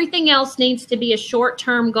 And everything else needs to be a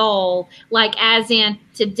short-term goal, like as in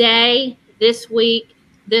today, this week,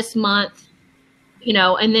 this month,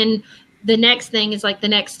 and then the next thing is like the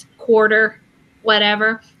next quarter,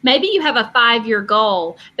 whatever. Maybe you have a 5-year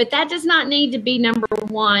goal, but that does not need to be number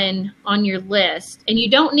 1 on your list. And you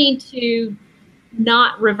don't need to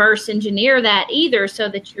not reverse engineer that either, so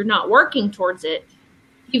that you're not working towards it.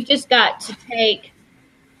 You've just got to take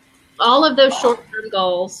all of those short-term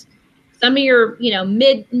goals, some of your,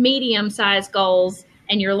 medium-sized goals,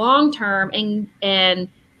 and your long-term, and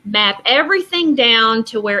map everything down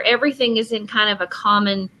to where everything is in kind of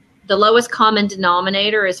the lowest common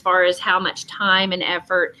denominator as far as how much time and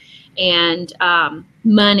effort and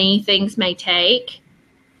money things may take.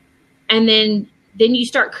 And then you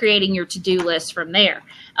start creating your to-do list from there.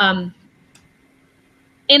 In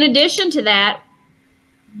addition to that,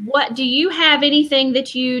 what do you have anything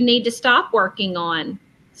that you need to stop working on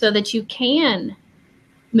so that you can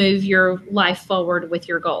move your life forward with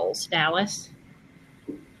your goals, Dallas?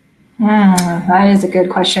 That is a good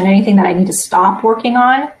question. Anything that I need to stop working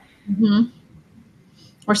on? Mm-hmm.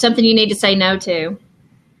 Or something you need to say no to?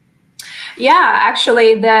 Yeah,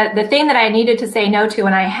 actually, the thing that I needed to say no to,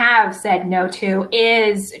 and I have said no to,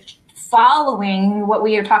 is following what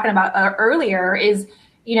we were talking about earlier. Is,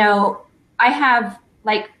 I have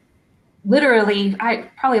literally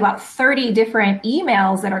probably about 30 different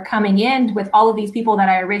emails that are coming in with all of these people that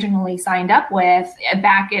I originally signed up with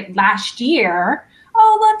back at last year.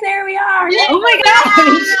 Oh, look, there we are. Oh my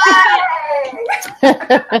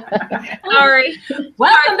gosh. Sorry.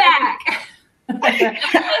 Welcome back.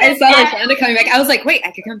 I saw Shonda coming back. I was like, wait,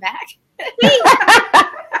 I could come back.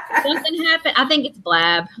 Something happened. I think it's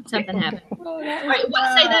Blab. Something happened. All right,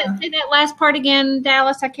 say that last part again,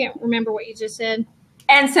 Dallas. I can't remember what you just said.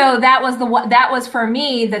 And so that was for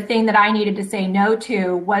me, the thing that I needed to say no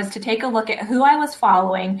to was to take a look at who I was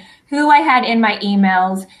following, who I had in my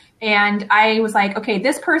emails. And I was like, okay,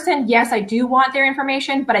 this person, yes, I do want their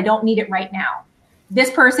information, but I don't need it right now.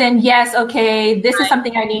 This person, yes, okay, this is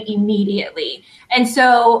something I need immediately. And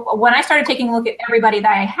so when I started taking a look at everybody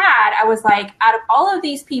that I had, I was like, out of all of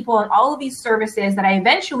these people and all of these services that I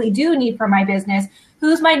eventually do need for my business,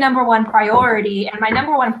 who's my number one priority? And my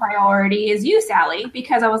number one priority is you, Sally,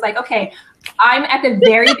 because I was like, okay, I'm at the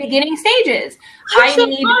very beginning stages. I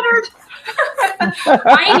need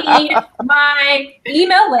my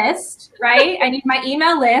email list, right? I need my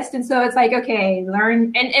email list. And so it's like, okay,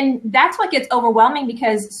 learn. And that's what gets overwhelming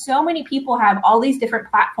because so many people have all these different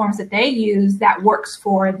platforms that they use that works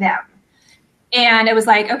for them. And it was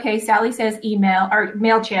like, okay, Sally says email or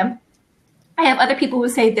MailChimp. I have other people who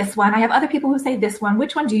say this one. I have other people who say this one.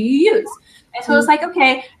 Which one do you use? And so it's like,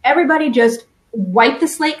 okay, everybody just wipe the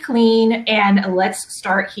slate clean and let's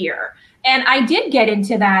start here. And I did get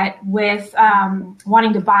into that with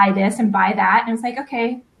wanting to buy this and buy that. And it's like,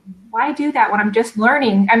 okay, why do that when I'm just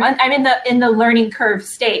learning? I'm in the learning curve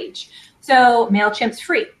stage. So MailChimp's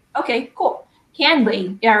free. Okay, cool.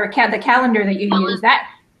 Calendly, or the calendar that you use,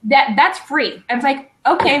 that's free. I was like,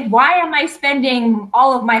 okay, why am I spending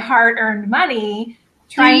all of my hard-earned money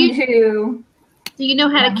trying to... Do you know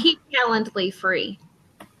how to keep Calendly free?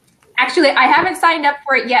 Actually, I haven't signed up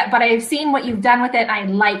for it yet, but I've seen what you've done with it and I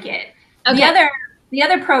like it. Okay. The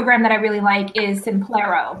other program that I really like is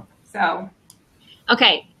Simplero. So,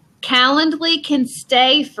 okay, Calendly can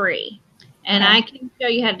stay free, and I can show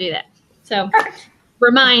you how to do that. So,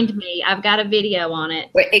 remind me. I've got a video on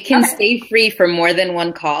it. Wait, it can stay free for more than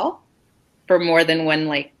one call, for more than one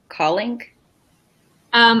calling.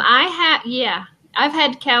 I've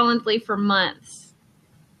had Calendly for months.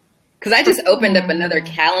 Because I just opened up another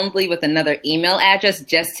Calendly with another email address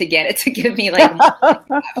just to get it to give me what?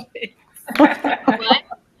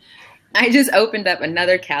 I just opened up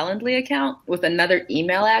another Calendly account with another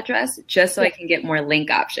email address just so I can get more link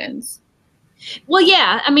options. Well,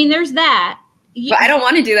 yeah, I mean, there's that. But I don't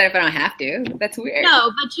want to do that if I don't have to. That's weird.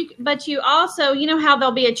 No, but you also, you know how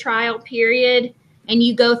there'll be a trial period and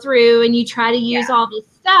you go through and you try to use all this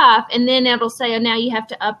stuff and then it'll say, oh, now you have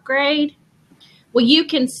to upgrade. Well, you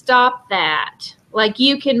can stop that.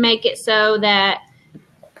 You can make it so that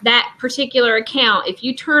that particular account, if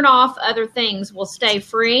you turn off other things, will stay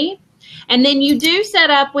free. And then you do set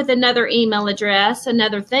up with another email address,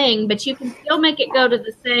 another thing, but you can still make it go to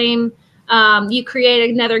the same. You create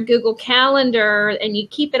another Google Calendar and you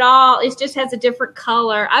keep it all. It just has a different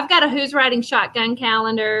color. I've got a Who's Riding Shotgun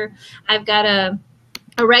calendar. I've got a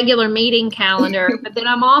regular meeting calendar, but then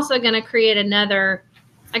I'm also going to create another.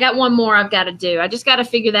 I got one more I've got to do. I just got to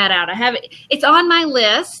figure that out. I have it. It's on my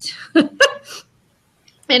list.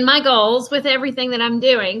 And my goals with everything that I'm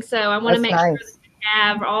doing. So I want to make sure that I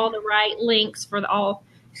have all the right links for all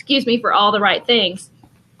the right things.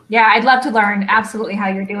 Yeah, I'd love to learn absolutely how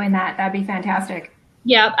you're doing that. That'd be fantastic.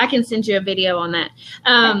 Yeah, I can send you a video on that.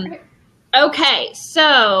 Okay,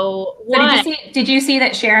 so did you see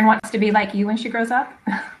that Sharon wants to be like you when she grows up?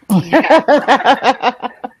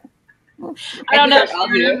 I don't know.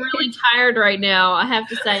 I'm really tired right now. I have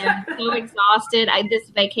to say, I'm so exhausted. This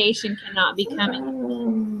vacation cannot be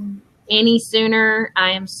coming any sooner.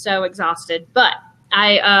 I am so exhausted, but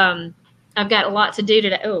I've got a lot to do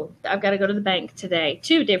today. Oh, I've got to go to the bank today.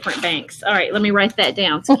 2 different banks. All right, let me write that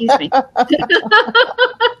down. Excuse me.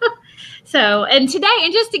 So, and today,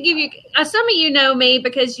 and just to give you, some of you know me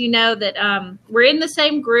because you know that we're in the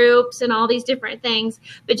same groups and all these different things.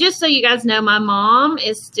 But just so you guys know, my mom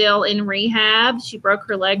is still in rehab. She broke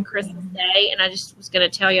her leg Christmas Day. And I just was going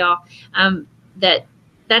to tell y'all that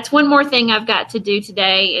that's one more thing I've got to do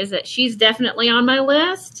today is that she's definitely on my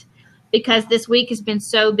list because this week has been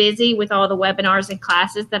so busy with all the webinars and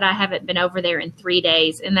classes that I haven't been over there in 3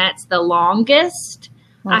 days. And that's the longest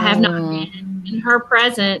I have not been in her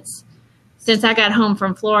presence since I got home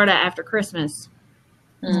from Florida after Christmas.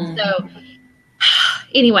 So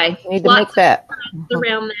anyway, You need to make that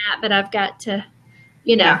around that, but I've got to,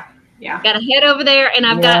 you know, Yeah. got to head over there, and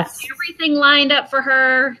I've got Yes. everything lined up for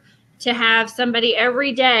her to have somebody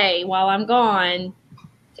every day while I'm gone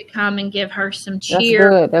to come and give her some That's cheer,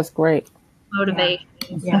 good. That's great. motivation.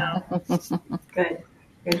 Yeah. Good.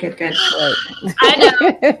 Good. Right. I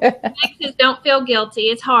know. Texas, don't feel guilty.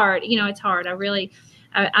 It's hard. You know, it's hard.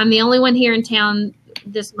 I'm the only one here in town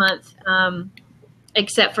this month,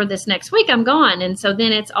 except for this next week. I'm gone. And so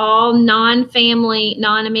then it's all non-family,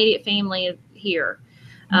 non-immediate family here.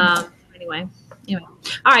 Anyway.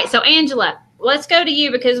 All right. So Angela, let's go to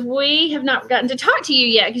you because we have not gotten to talk to you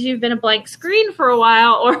yet because you've been a blank screen for a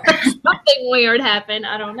while or something weird happened.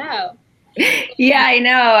 I don't know. Yeah, I know.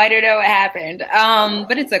 I don't know what happened.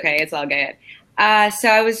 But it's okay. It's all good. So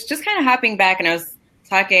I was just kind of hopping back and I was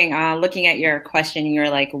talking, looking at your question. And you're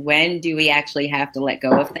like, when do we actually have to let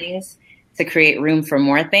go of things to create room for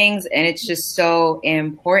more things? And it's just so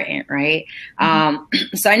important, right?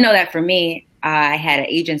 So I know that for me, I had an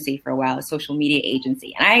agency for a while, a social media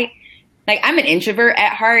agency. And I'm an introvert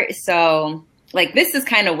at heart. So like, this is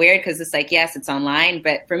kind of weird because it's like, yes, it's online.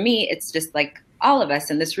 But for me, it's just like all of us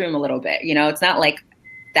in this room a little bit, you know, it's not like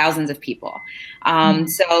thousands of people.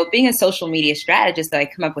 So being a social media strategist, I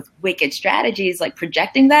come up with wicked strategies, like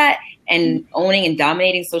projecting that and owning and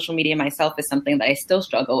dominating social media myself is something that I still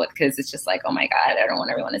struggle with because it's just like, oh my God, I don't want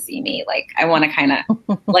everyone to see me. Like I want to kind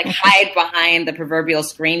of like hide behind the proverbial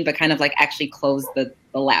screen, but kind of like actually close the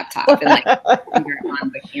laptop and like finger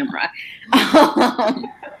on the camera.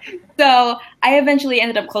 So I eventually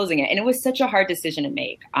ended up closing it. And it was such a hard decision to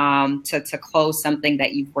make, to close something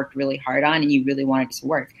that you've worked really hard on and you really wanted to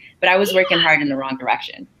work. But I was working hard in the wrong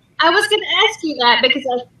direction. I was going to ask you that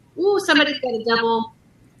because somebody's got a double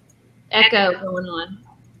echo going on.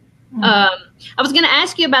 I was going to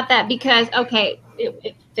ask you about that because, okay,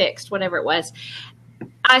 it fixed whatever it was.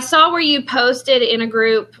 I saw where you posted in a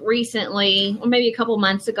group recently, or maybe a couple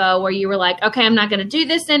months ago, where you were like, okay, I'm not going to do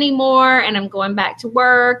this anymore, and I'm going back to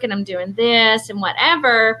work, and I'm doing this and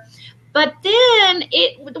whatever. But then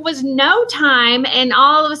it was no time, and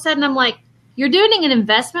all of a sudden I'm like, you're doing an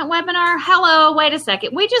investment webinar? Hello, wait a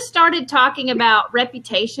second. We just started talking about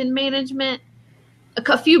reputation management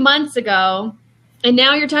a few months ago, and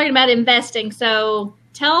now you're talking about investing. So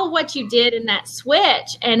tell what you did in that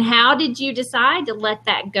switch and how did you decide to let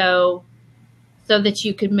that go so that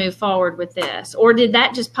you could move forward with this? Or did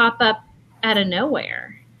that just pop up out of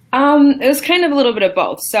nowhere? It was kind of a little bit of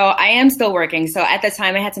both. So I am still working. So at the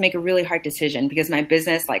time I had to make a really hard decision because my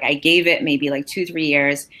business, like I gave it maybe like 2-3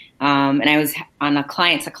 years. And I was on a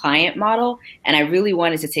client to client model and I really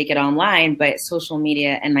wanted to take it online, but social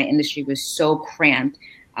media and my industry was so cramped.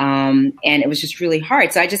 And it was just really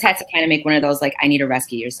hard. So I just had to kind of make one of those, like, I need to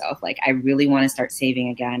rescue yourself. Like, I really want to start saving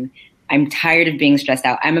again. I'm tired of being stressed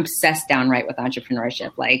out. I'm obsessed downright with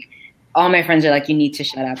entrepreneurship. Like, all my friends are like, you need to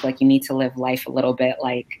shut up. Like, you need to live life a little bit.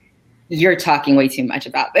 Like, you're talking way too much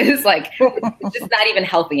about this. Like, it's just not even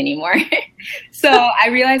healthy anymore. So I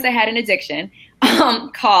realized I had an addiction,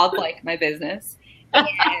 called like my business, and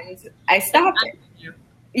I stopped it.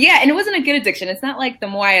 Yeah, and it wasn't a good addiction. It's not like the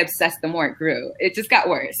more I obsessed, the more it grew. It just got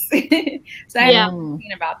worse. So I was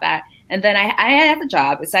thinking about that. And then I had the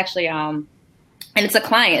job. It's actually, and it's a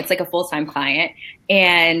client. It's like a full-time client.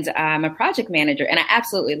 And I'm a project manager, and I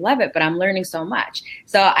absolutely love it, but I'm learning so much.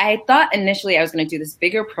 So I thought initially I was going to do this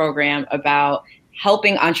bigger program about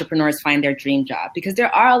helping entrepreneurs find their dream job, because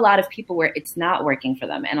there are a lot of people where it's not working for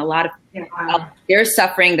them, and a lot of they're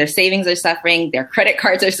suffering, their savings are suffering, their credit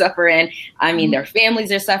cards are suffering. I mean, their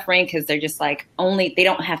families are suffering because they're just like they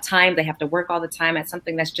don't have time. They have to work all the time at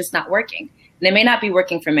something that's just not working. And it may not be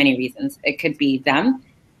working for many reasons. It could be them,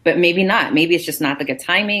 but maybe not. Maybe it's just not the good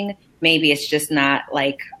timing. Maybe it's just not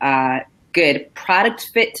like good product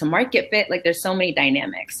fit to market fit. Like, there's so many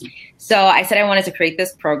dynamics. So I said I wanted to create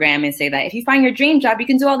this program and say that if you find your dream job, you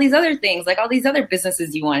can do all these other things, like all these other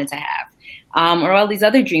businesses you wanted to have, or all these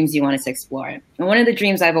other dreams you wanted to explore. And one of the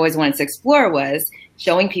dreams I've always wanted to explore was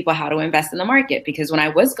showing people how to invest in the market. Because when I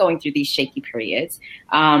was going through these shaky periods,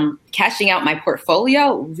 cashing out my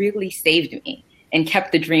portfolio really saved me and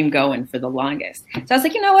kept the dream going for the longest. So I was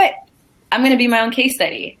like, you know what? I'm going to be my own case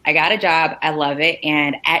study. I got a job. I love it.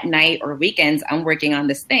 And at night or weekends, I'm working on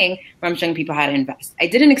this thing where I'm showing people how to invest. I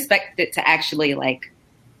didn't expect it to actually like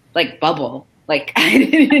bubble. Like, I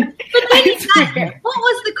didn't. But then what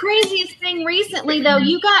was the craziest thing recently, though?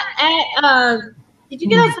 You got at Did you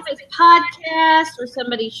get on somebody's podcast or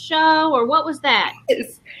somebody's show, or what was that?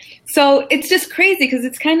 So it's just crazy because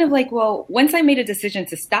it's kind of like, well, once I made a decision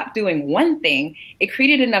to stop doing one thing, it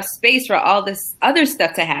created enough space for all this other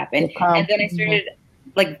stuff to happen. And then I started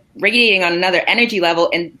like radiating on another energy level,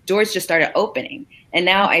 and doors just started opening. And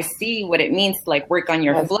now I see what it means to like work on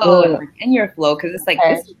your flow and work in your flow, because it's like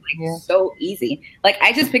this is like so easy. Like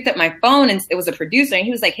I just picked up my phone and it was a producer, and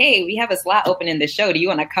he was like, "Hey, we have a slot open in the show. Do you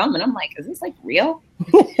want to come?" And I'm like, "Is this like real?"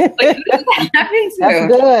 Like, who does that happen to? That's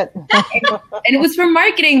good. And it was for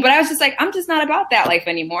marketing, but I was just like, I'm just not about that life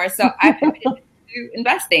anymore. So I pivoted to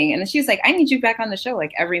investing. And then she was like, I need you back on the show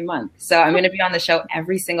like every month. So I'm going to be on the show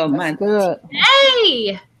every single month. Good.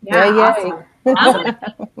 Hey! Yeah, awesome.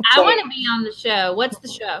 I want to be on the show. What's the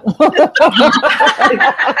show?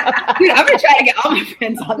 Dude, I'm going to try to get all my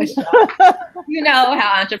friends on the show. You know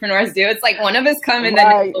how entrepreneurs do. It's like one of us come and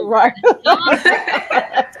then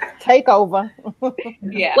take over.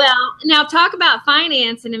 Yeah. Well, now talk about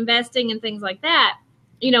finance and investing and things like that.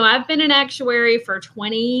 You know, I've been an actuary for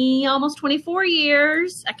almost 24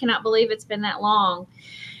 years. I cannot believe it's been that long.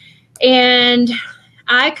 And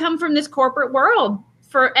I come from this corporate world.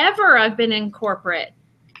 Forever I've been in corporate,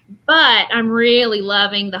 but I'm really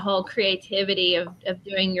loving the whole creativity of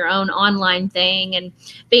doing your own online thing and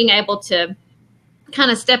being able to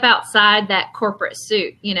kind of step outside that corporate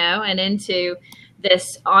suit, you know, and into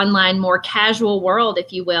this online, more casual world,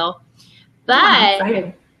 if you will.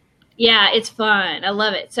 But yeah, it's fun. I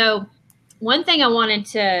love it. So one thing I wanted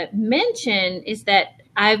to mention is that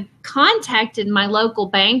I've contacted my local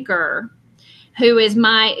banker, who is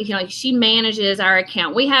she manages our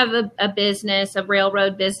account. We have a business, a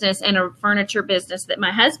railroad business and a furniture business that my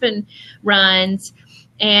husband runs,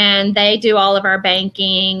 and they do all of our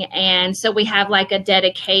banking. And so we have like a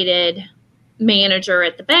dedicated manager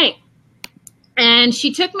at the bank. And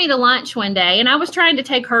she took me to lunch one day, and I was trying to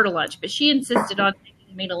take her to lunch, but she insisted on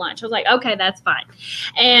taking me to lunch. I was like, okay, that's fine.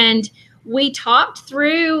 And we talked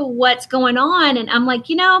through what's going on. And I'm like,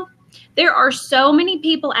 you know, there are so many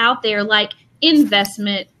people out there, like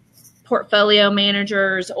investment portfolio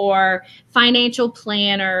managers or financial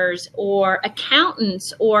planners or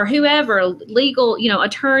accountants or whoever, legal, you know,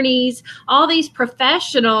 attorneys, all these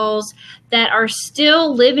professionals that are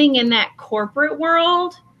still living in that corporate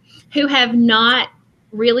world who have not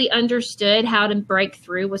really understood how to break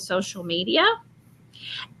through with social media.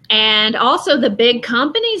 And also the big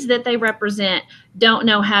companies that they represent don't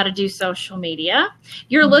know how to do social media.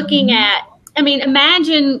 You're looking at, I mean,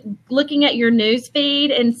 imagine looking at your news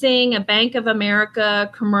feed and seeing a Bank of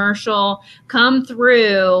America commercial come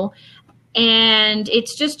through, and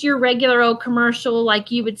it's just your regular old commercial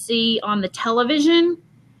like you would see on the television.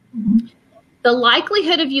 The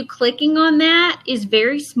likelihood of you clicking on that is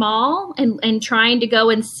very small and trying to go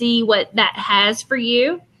and see what that has for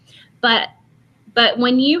you. But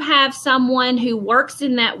when you have someone who works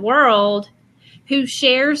in that world who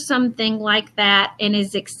shares something like that and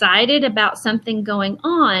is excited about something going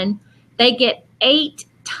on, they get 8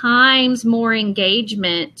 times more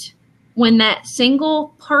engagement when that single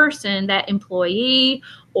person, that employee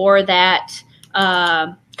or that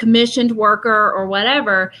commissioned worker or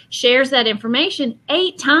whatever, shares that information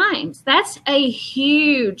 8 times. That's a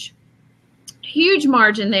huge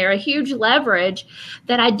margin there, a huge leverage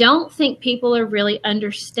that I don't think people are really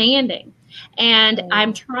understanding. And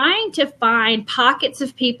I'm trying to find pockets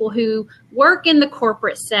of people who work in the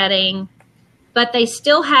corporate setting, but they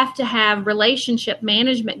still have to have relationship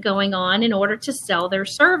management going on in order to sell their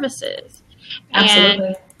services.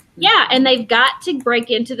 Absolutely. And they've got to break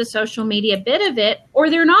into the social media bit of it, or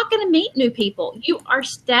they're not going to meet new people. You are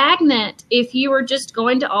stagnant if you are just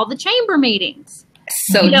going to all the chamber meetings.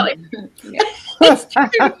 So, you know, it's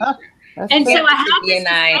true. And so I have to in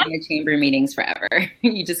the chamber meetings forever.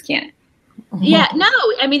 You just can't. Yeah, no,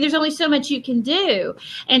 I mean, there's only so much you can do.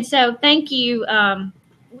 And so thank you.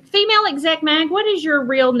 Female Exec Mag, what is your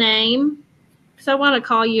real name? Because I want to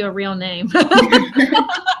call you a real name.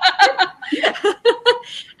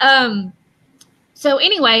 So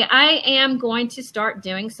anyway, I am going to start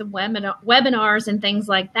doing some webinars and things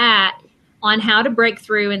like that on how to break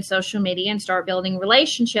through in social media and start building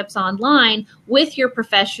relationships online with your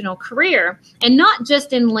professional career, and not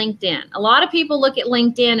just in LinkedIn. A lot of people look at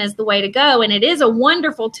LinkedIn as the way to go, and it is a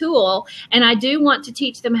wonderful tool, and I do want to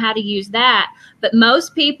teach them how to use that. But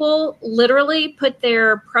most people literally put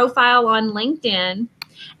their profile on LinkedIn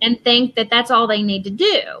and think that that's all they need to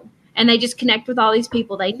do. and they just connect with all these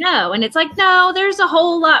people they know. And it's like, no, there's a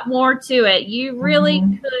whole lot more to it. You really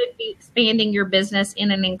could be expanding your business in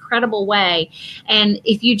an incredible way. And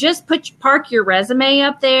if you just park your resume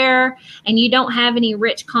up there and you don't have any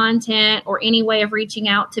rich content or any way of reaching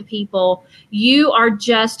out to people, you are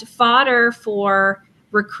just fodder for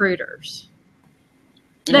recruiters.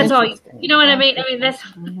 That's all. You know what I mean? I mean,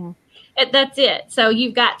 that's it. So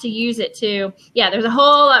you've got to use it to, there's a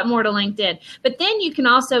whole lot more to LinkedIn. But then you can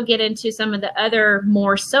also get into some of the other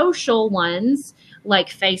more social ones like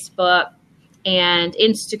Facebook and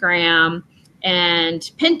Instagram and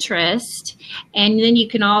Pinterest. And then you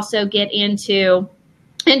can also get into,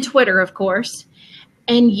 and Twitter, of course,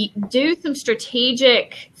 and you do some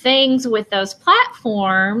strategic things with those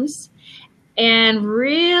platforms and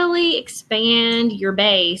really expand your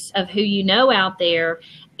base of who you know out there,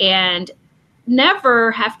 and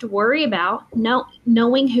never have to worry about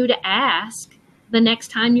knowing who to ask the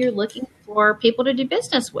next time you're looking for people to do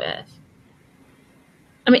business with.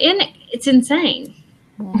 I mean, it's insane.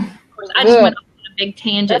 Of course, I just went on a big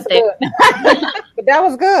tangent there. But that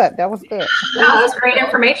was good. That was good. That was great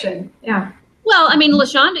information. Yeah. Well, I mean,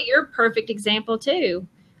 LaShonda, you're a perfect example too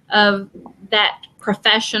of that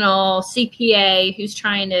professional CPA who's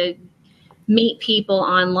trying to meet people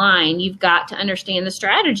online. You've got to understand the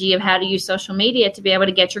strategy of how to use social media to be able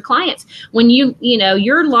to get your clients. When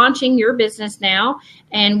you're launching your business now,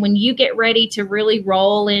 and when you get ready to really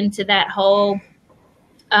roll into that whole,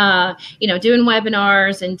 doing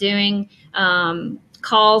webinars and doing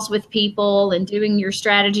calls with people and doing your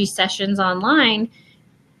strategy sessions online,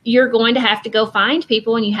 you're going to have to go find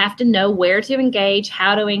people, and you have to know where to engage,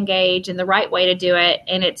 how to engage, and the right way to do it.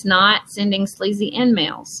 And it's not sending sleazy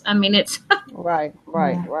emails. I mean, it's right.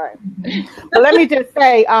 But let me just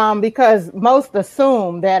say, because most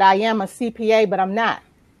assume that I am a CPA, but I'm not.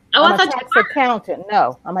 Oh, I'm a tax accountant.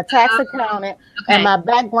 No, I'm a tax accountant, and my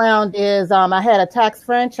background is I had a tax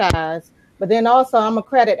franchise, but then also I'm a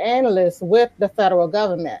credit analyst with the federal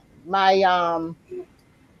government. My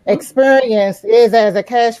experience is as a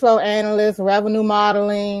cash flow analyst, revenue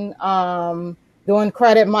modeling, doing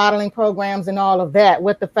credit modeling programs and all of that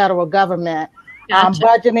with the federal government,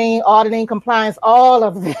 budgeting, auditing, compliance, all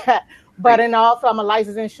of that. But then also I'm a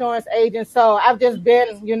licensed insurance agent. So I've just been,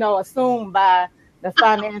 assumed by the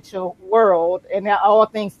financial world and all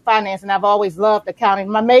things finance. And I've always loved accounting.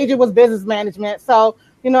 My major was business management. So,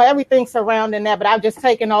 everything surrounding that. But I've just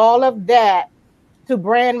taken all of that to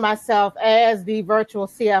brand myself as the virtual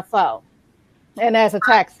CFO and as a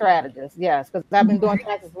tax strategist. Yes, because I've been doing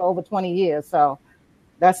taxes for over 20 years. So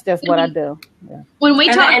that's just what I do. Yeah. When we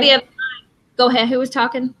talked the other time, go ahead. Who was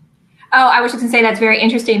talking? Oh, I was just going to say that's very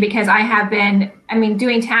interesting because I have been,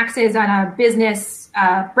 doing taxes on a business,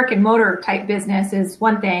 brick and mortar type business is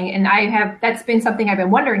one thing. And that's been something I've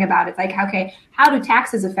been wondering about. It's like, okay, how do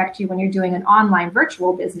taxes affect you when you're doing an online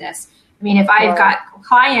virtual business? If I've got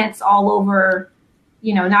clients all over,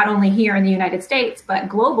 not only here in the United States, but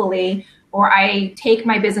globally, or I take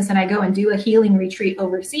my business and I go and do a healing retreat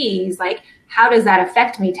overseas, like how does that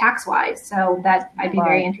affect me tax wise? So that I'd be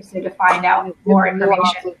very interested to find out more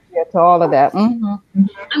information. To all of that.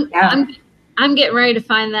 Mm-hmm. I'm getting ready to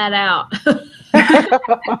find that out.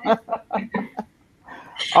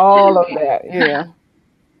 All of that. Yeah.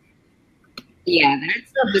 Yeah,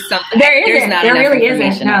 that's something. There's not enough really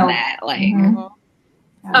information isn't, on no. that. Like,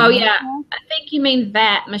 Oh yeah, I think you mean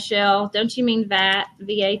VAT, Michelle. Don't you mean VAT?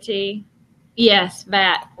 VAT? Yes,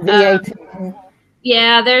 VAT. VAT.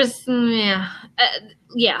 Yeah, there's I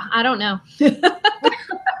don't know.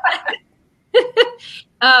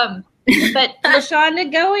 But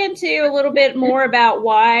LaShonda, go into a little bit more about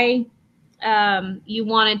why you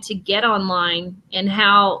wanted to get online and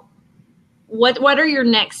how. What are your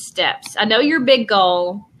next steps? I know your big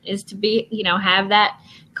goal is to be, have that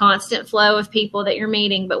constant flow of people that you're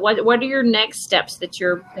meeting, but what are your next steps that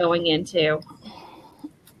you're going into?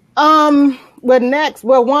 One,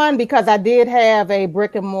 because I did have a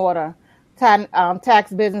brick and mortar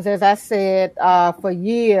tax business, as I said, for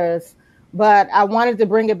years, but I wanted to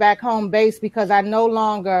bring it back home base because I no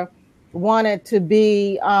longer wanted to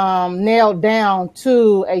be nailed down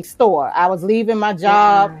to a store. I was leaving my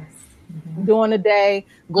job during the day,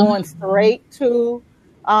 going straight to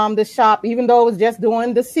the shop, even though it was just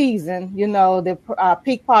during the season, the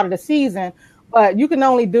peak part of the season. But you can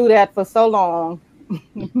only do that for so long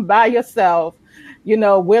by yourself,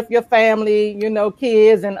 with your family,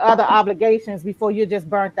 kids and other obligations before you're just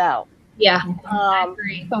burnt out. Yeah, I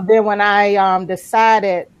agree. So then when I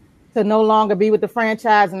decided to no longer be with the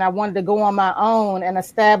franchise and I wanted to go on my own and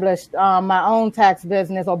establish my own tax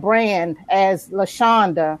business or brand as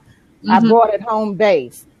LaShonda, I brought it home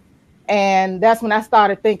base. And that's when I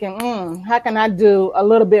started thinking, how can I do a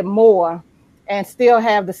little bit more and still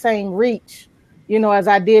have the same reach, you know, as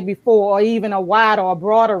I did before, or even a wider or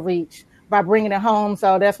broader reach by bringing it home.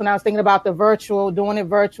 So that's when I was thinking about the virtual, doing it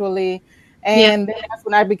virtually. And then that's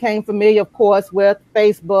when I became familiar, of course, with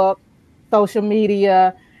Facebook, social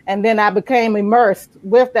media. And then I became immersed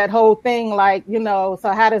with that whole thing. Like, you know,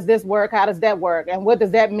 so how does this work? How does that work? And what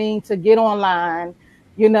does that mean to get online?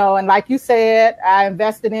 You know, and like you said, I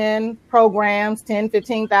invested in programs, $10,000,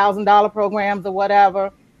 $15,000 programs or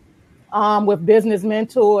whatever, with business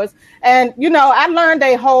mentors. And, you know, I learned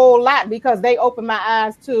a whole lot because they opened my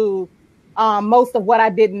eyes to most of what I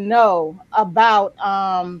didn't know about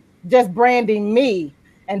just branding me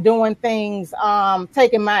and doing things,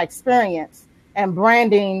 taking my experience and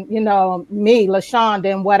branding, you know, me,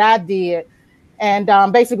 LaShonda, and what I did. And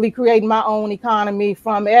basically creating my own economy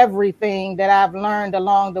from everything that I've learned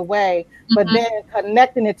along the way. But then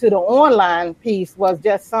connecting it to the online piece was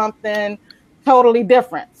just something totally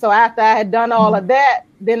different. So after I had done all of that,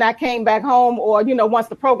 then I came back home, or, you know, once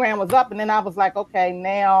the program was up, and then I was like, okay,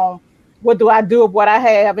 now what do I do with what I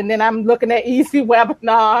have? And then I'm looking at Easy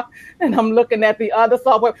Webinar, and I'm looking at the other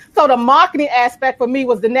software. So the marketing aspect for me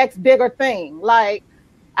was the next bigger thing. Like,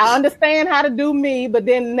 I understand how to do me, but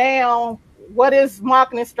then now, what is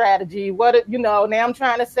marketing strategy? What, you know, now I'm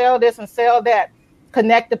trying to sell this and sell that,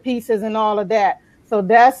 connect the pieces and all of that. So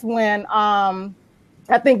that's when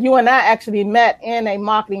I think you and I actually met in a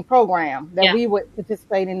marketing program that we were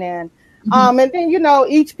participating in. And then, you know,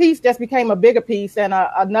 each piece just became a bigger piece and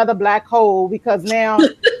another black hole, because now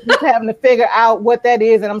just having to figure out what that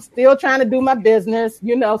is. And I'm still trying to do my business,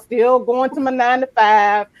 you know, still going to my 9 to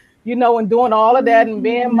 5, you know, and doing all of that and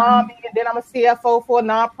being mommy. And then I'm a CFO for a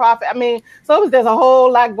nonprofit. I mean, so there's a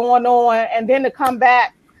whole lot going on. And then to come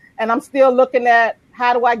back and I'm still looking at,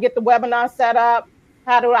 how do I get the webinar set up?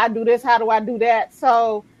 How do I do this? How do I do that?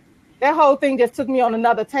 So that whole thing just took me on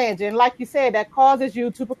another tangent. Like you said, that causes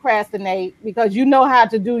you to procrastinate because you know how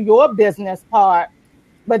to do your business part.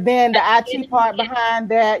 But then the IT part behind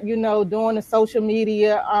that, you know, doing the social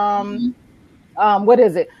media, what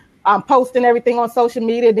is it? Posting everything on social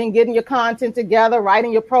media, then getting your content together,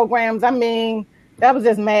 writing your programs. I mean, that was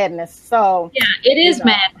just madness. So yeah, it is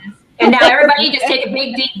madness. And now everybody just take a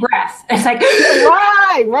big deep breath. It's like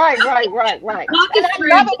right. And I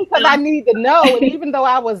love it because I need to know. And even though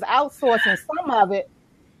I was outsourcing some of it,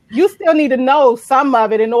 you still need to know some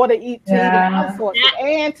of it in order to even outsource it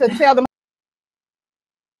and to tell them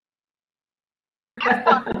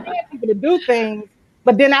people to do things.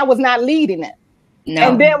 But then I was not leading it. No.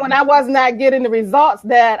 And then when I was not getting the results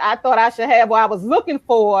that I thought I should have, or I was looking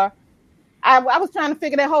for, I was trying to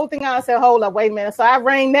figure that whole thing out. I said, hold up, wait a minute. So I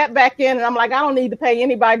reined that back in, and I'm like, I don't need to pay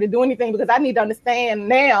anybody to do anything because I need to understand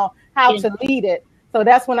now how to lead it. So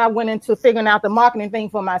that's when I went into figuring out the marketing thing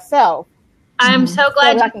for myself. I'm so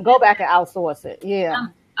glad I can go back and outsource it. Yeah.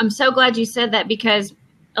 I'm so glad you said that, because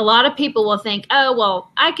a lot of people will think, oh, well,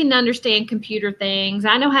 I can understand computer things.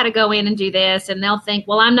 I know how to go in and do this. And they'll think,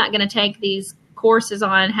 well, I'm not going to take these courses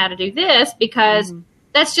on how to do this because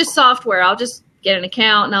that's just software. I'll just get an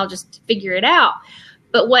account and I'll just figure it out.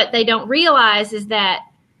 But what they don't realize is that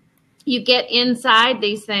you get inside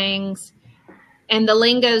these things and the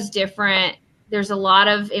lingo's different. There's a lot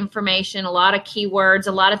of information, a lot of keywords,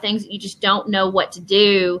 a lot of things that you just don't know what to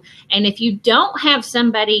do. And if you don't have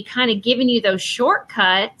somebody kind of giving you those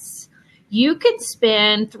shortcuts, you could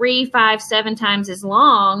spend 3, 5, 7 times as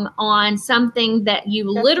long on something that you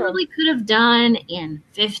literally could have done in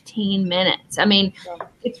 15 minutes. I mean,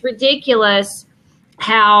 it's ridiculous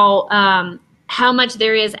how much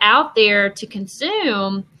there is out there to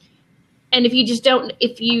consume. And if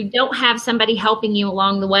you don't have somebody helping you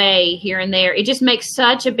along the way here and there, it just makes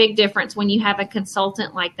such a big difference when you have a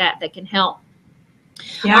consultant like that can help.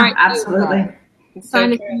 Yeah, right, absolutely. It's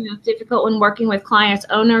difficult when working with clients.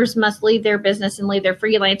 Owners must leave their business and leave their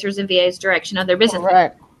freelancers and VAs direction of their business.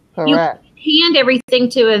 Correct. You hand everything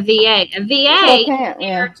to a VA. A VA is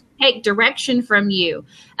there to take direction from you.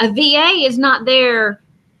 A VA is not there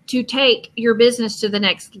to take your business to the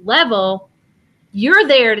next level. You're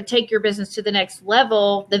there to take your business to the next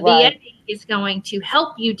level. The VA is going to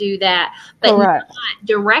help you do that, but not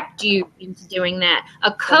direct you into doing that.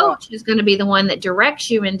 A coach is going to be the one that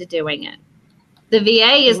directs you into doing it. The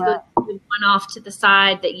VA is the one off to the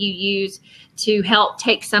side that you use to help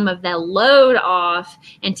take some of the load off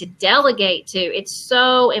and to delegate to. It's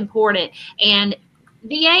so important. And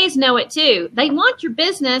VAs know it too. They want your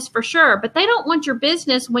business for sure, but they don't want your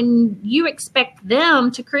business when you expect them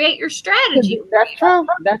to create your strategy. That's true.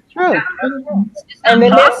 That's true. And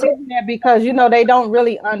then they're sitting there because, you know, they don't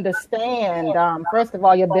really understand, first of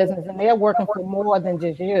all, your business, and they're working for more than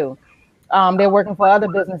just you. They're working for other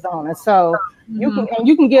business owners. So you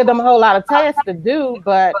can give them a whole lot of tasks to do,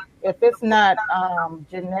 but if it's not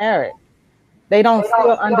generic, they don't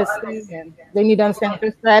still understand. They need to understand what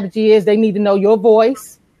their strategy is. They need to know your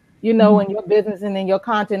voice, you know, in your business and in your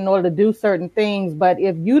content in order to do certain things. But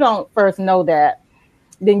if you don't first know that,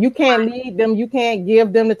 then you can't lead them. You can't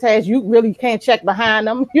give them the task. You really can't check behind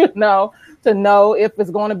them, you know, to know if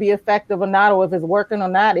it's going to be effective or not, or if it's working or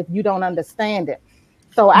not, if you don't understand it.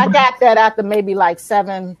 So I got that after maybe like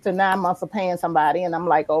 7 to 9 months of paying somebody. And I'm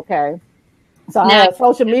like, okay. So I had a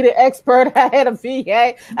social media expert. I had a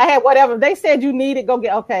VA. I had whatever. They said you need it. Go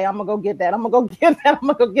get. Okay, I'm going to go get that. I'm going to go get that. I'm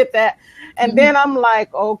going to go get that. And then I'm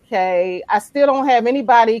like, okay, I still don't have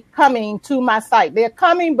anybody coming to my site. They're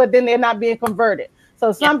coming, but then they're not being converted.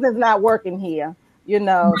 So something's not working here, you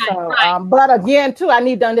know. But again, too, I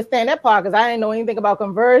need to understand that part because I didn't know anything about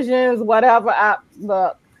conversions, whatever.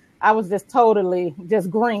 I was just totally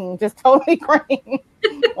green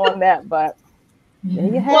on that. But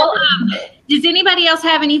well, does anybody else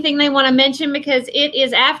have anything they want to mention? Because it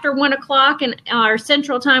is after 1 o'clock and our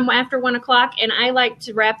central time after 1 o'clock, and I like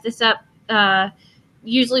to wrap this up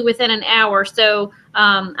usually within an hour. So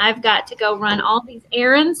I've got to go run all these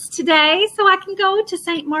errands today so I can go to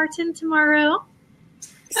St. Martin tomorrow.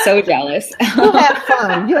 So jealous. You have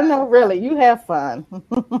fun. You know, really, you have fun.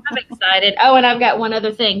 I'm excited. Oh, and I've got one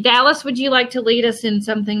other thing. Dallas, would you like to lead us in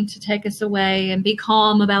something to take us away and be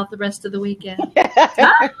calm about the rest of the weekend?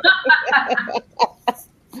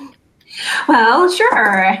 Well,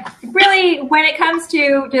 sure. Really, when it comes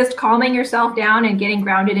to just calming yourself down and getting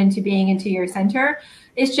grounded into being into your center,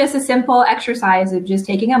 it's just a simple exercise of just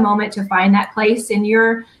taking a moment to find that place in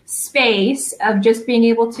your space of just being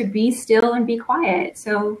able to be still and be quiet.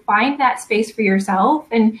 So find that space for yourself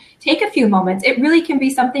and take a few moments. It really can be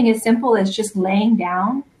something as simple as just laying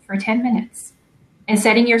down for 10 minutes and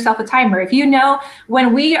setting yourself a timer. If you know,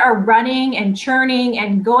 when we are running and churning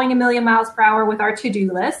and going a million miles per hour with our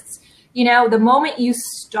to-do lists, you know, the moment you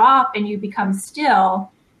stop and you become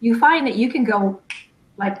still, you find that you can go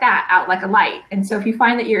like that, out like a light. And so if you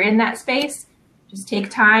find that you're in that space, just take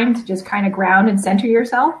time to just kind of ground and center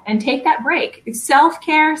yourself and take that break. It's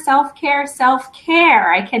self-care, self-care,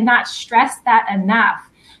 self-care. I cannot stress that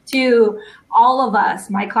enough to all of us,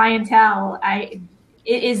 my clientele. It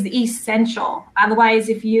is essential. Otherwise,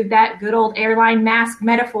 if you that good old airline mask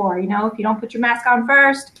metaphor, you know, if you don't put your mask on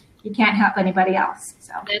first, you can't help anybody else.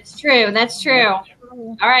 So that's true. That's true.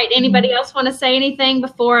 All right. Anybody else want to say anything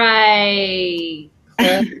before I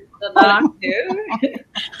close the box?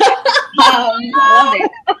 I love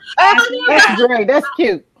it. That's great. That's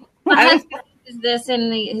cute. My husband uses this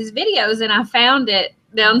in his videos, and I found it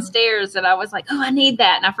downstairs, and I was like, oh, I need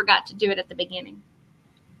that, and I forgot to do it at the beginning.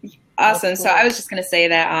 Awesome. So I was just going to say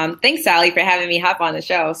that thanks, Sally, for having me hop on the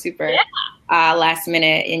show. Super last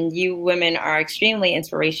minute. And you women are extremely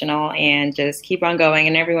inspirational, and just keep on going.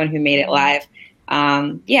 And everyone who made it live.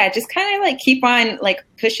 Just kind of like keep on like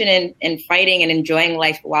pushing and fighting and enjoying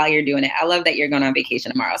life while you're doing it. I love that you're going on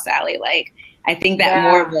vacation tomorrow, Sally. Like, I think that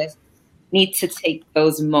more of us need to take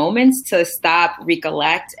those moments to stop,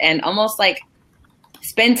 recollect, and almost like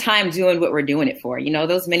spend time doing what we're doing it for. You know,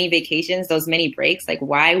 those mini vacations, those mini breaks, like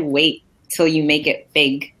why wait till you make it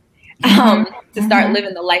big to start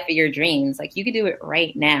living the life of your dreams? Like you could do it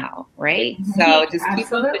right now, right? So just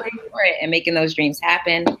keep on pushing for it and making those dreams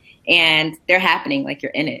happen. And they're happening, like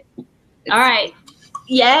you're in it. All right.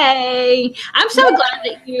 Yay. I'm so glad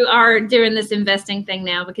that you are doing this investing thing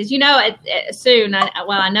now because, you know, soon, I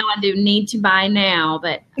know I do need to buy now,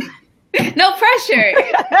 but no pressure.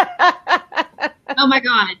 Oh my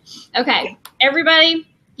God. Okay. Everybody,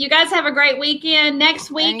 you guys have a great weekend.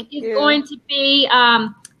 Next week is going to be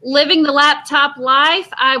Living the Laptop Life.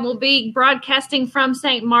 I will be broadcasting from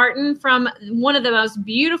St. Martin, from one of the most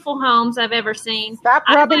beautiful homes I've ever seen. Stop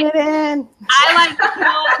rubbing it in. I like to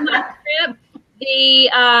call my trip the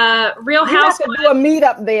Real Housewives. We have to do a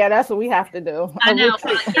meetup there. That's what we have to do. I know.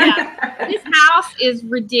 This house is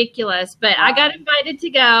ridiculous, but I got invited to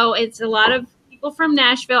go. It's a lot of people from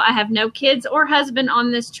Nashville. I have no kids or husband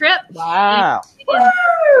on this trip. Wow.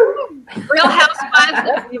 Real Housewives.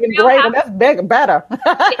 That's even greater. That's bigger, better.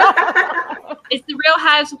 It's the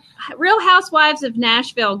Real Housewives of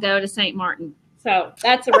Nashville go to St. Martin. So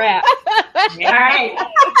that's a wrap. All right.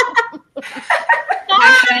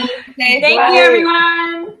 Thank you,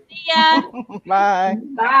 everyone. See ya. Bye.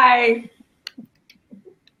 Bye.